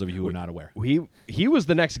 For those of you who are not aware, He was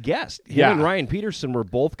the next guest. Him and Ryan Peterson were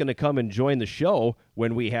both going to come and join the show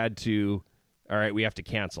when we had to. All right, we have to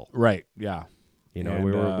cancel. right? Yeah, You know, And,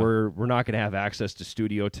 we're not going to have access to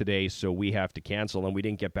studio today, so we have to cancel, and we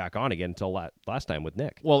didn't get back on again until last time with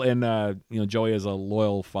Nick. well, and Joey is a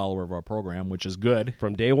loyal follower of our program, which is good.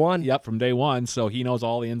 From day one. Yep, from day one. So he knows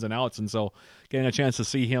all the ins and outs, and so getting a chance to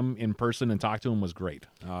see him in person and talk to him was great.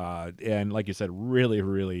 And like you said, really,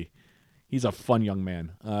 really, he's a fun young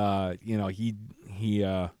man.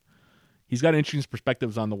 He's got interesting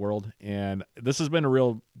perspectives on the world, and this has been a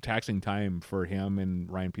real taxing time for him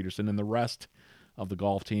and Ryan Peterson and the rest of the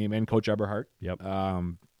golf team and Coach Eberhardt. Yep.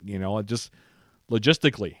 Just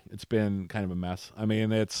logistically, it's been kind of a mess. I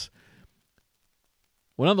mean, it's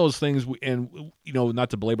one of those things, and not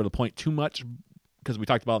to belabor the point too much, because we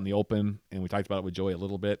talked about it in the open, and we talked about it with Joey a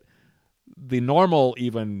little bit. The normal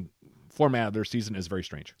even format of their season is very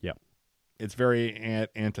strange. Yep. It's very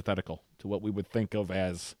antithetical to what we would think of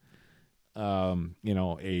as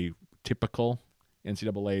a typical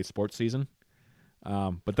NCAA sports season.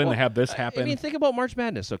 But then to have this happen. I mean, think about March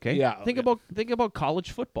Madness, okay? Yeah. Think about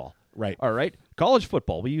college football. Right. All right. College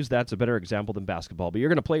football. We use that as a better example than basketball. But you're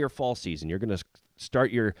going to play your fall season. You're going to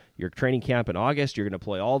start your training camp in August. You're going to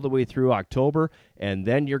play all the way through October, and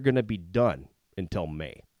then you're going to be done until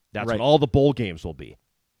May. That's Right. when all the bowl games will be.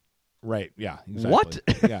 Right. Yeah. Exactly. What?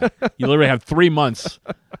 Yeah. You literally have 3 months,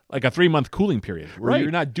 like a 3-month cooling period where Right. you're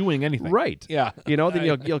not doing anything. Right. Yeah.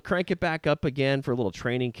 Then you'll crank it back up again for a little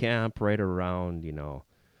training camp right around,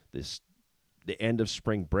 the end of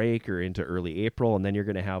spring break or into early April, and then you're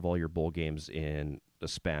going to have all your bowl games in the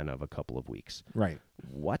span of a couple of weeks. Right.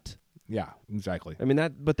 What? Yeah. Exactly. I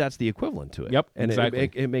mean but that's the equivalent to it. Yep, and exactly.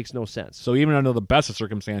 it makes no sense. So even under the best of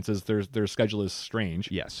circumstances, their schedule is strange.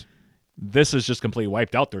 Yes. This has just completely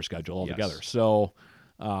wiped out their schedule altogether. Yes. So,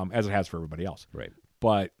 as it has for everybody else. Right.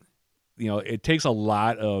 But it takes a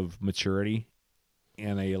lot of maturity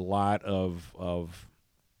and a lot of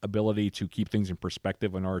ability to keep things in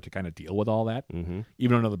perspective in order to kind of deal with all that,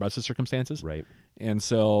 even under the best of circumstances. Right. And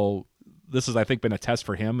so this has, I think, been a test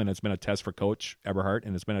for him, and it's been a test for Coach Eberhardt,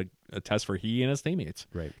 and it's been a test for he and his teammates.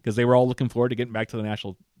 Right. Because they were all looking forward to getting back to the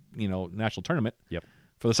national tournament. Yep.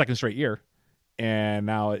 For the second straight year, and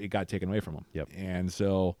now it got taken away from him. Yep. And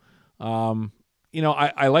so,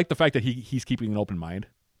 I like the fact that he's keeping an open mind.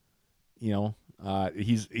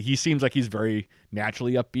 He seems like he's very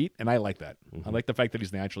naturally upbeat, and I like that. I like the fact that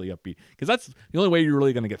he's naturally upbeat, because that's the only way you're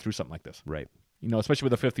really going to get through something like this. Right. Especially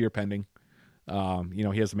with the 5th year pending.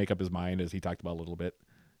 He has to make up his mind, as he talked about a little bit.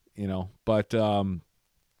 But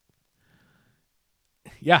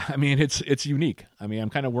yeah, I mean, it's unique. I mean, I'm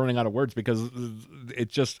kind of running out of words because it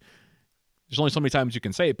just. There's only so many times you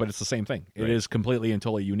can say it, but it's the same thing. It is completely and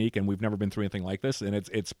totally unique, and we've never been through anything like this. And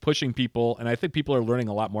it's pushing people, and I think people are learning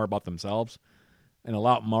a lot more about themselves and a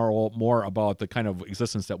lot more about the kind of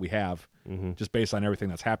existence that we have, just based on everything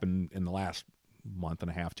that's happened in the last month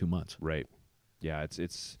and a half, 2 months. Right. Yeah,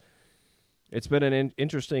 it's been an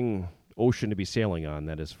interesting ocean to be sailing on,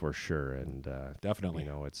 that is for sure. And Definitely.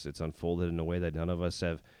 it's unfolded in a way that none of us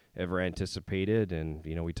have ever anticipated. And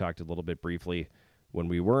we talked a little bit briefly when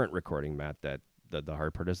we weren't recording, Matt, that the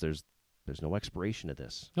hard part is there's no expiration to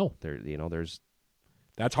this. No. There's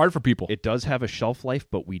That's hard for people. it does have a shelf life,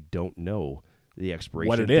 but we don't know the expiration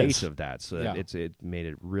What it date is. of that. So Yeah. it made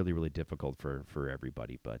it really, really difficult for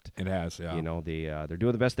everybody. But It has, yeah. they're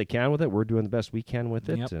doing the best they can with it. We're doing the best we can with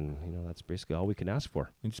it, Yep. and that's basically all we can ask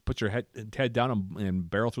for. You just put your head down and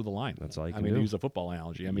barrel through the line. That's all you I can mean, do. to use a football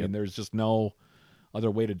analogy. I mean, Yep. there's just no other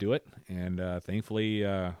way to do it. And thankfully,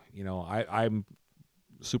 I'm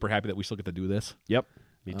super happy that we still get to do this. Yep,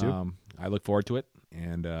 me too. I look forward to it,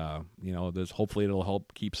 and hopefully it'll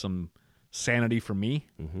help keep some sanity for me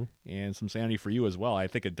and some sanity for you as well. I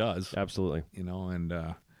think it does. Absolutely. And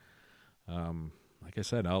like I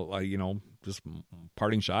said, I'll just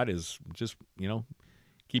parting shot is just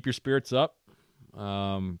keep your spirits up,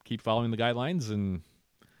 keep following the guidelines and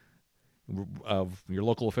of your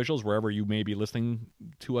local officials wherever you may be listening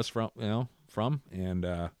to us from, and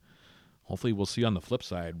hopefully we'll see you on the flip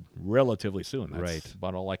side relatively soon. That's Right.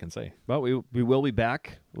 about all I can say. But we will be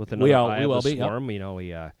back with another We Eye will of the be, yep.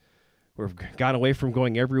 Swarm. We've gone away from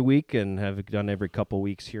going every week and have done every couple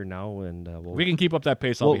weeks here now, and We can keep up that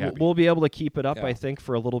pace. I'll be happy. we'll be able to keep it up, Yeah. I think,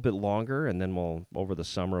 for a little bit longer, and then over the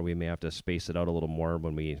summer we may have to space it out a little more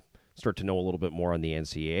when we start to know a little bit more on the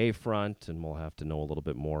NCAA front, and we'll have to know a little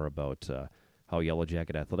bit more about how Yellow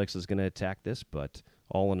Jacket Athletics is going to attack this. But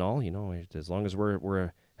all in all, as long as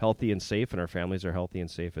we're healthy and safe, and our families are healthy and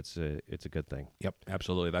safe, it's a good thing. Yep,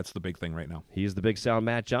 absolutely. That's the big thing right now. He's the big sound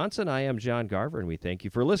Matt Johnson. I am John Garver, and we thank you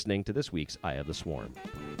for listening to this week's Eye of the Swarm.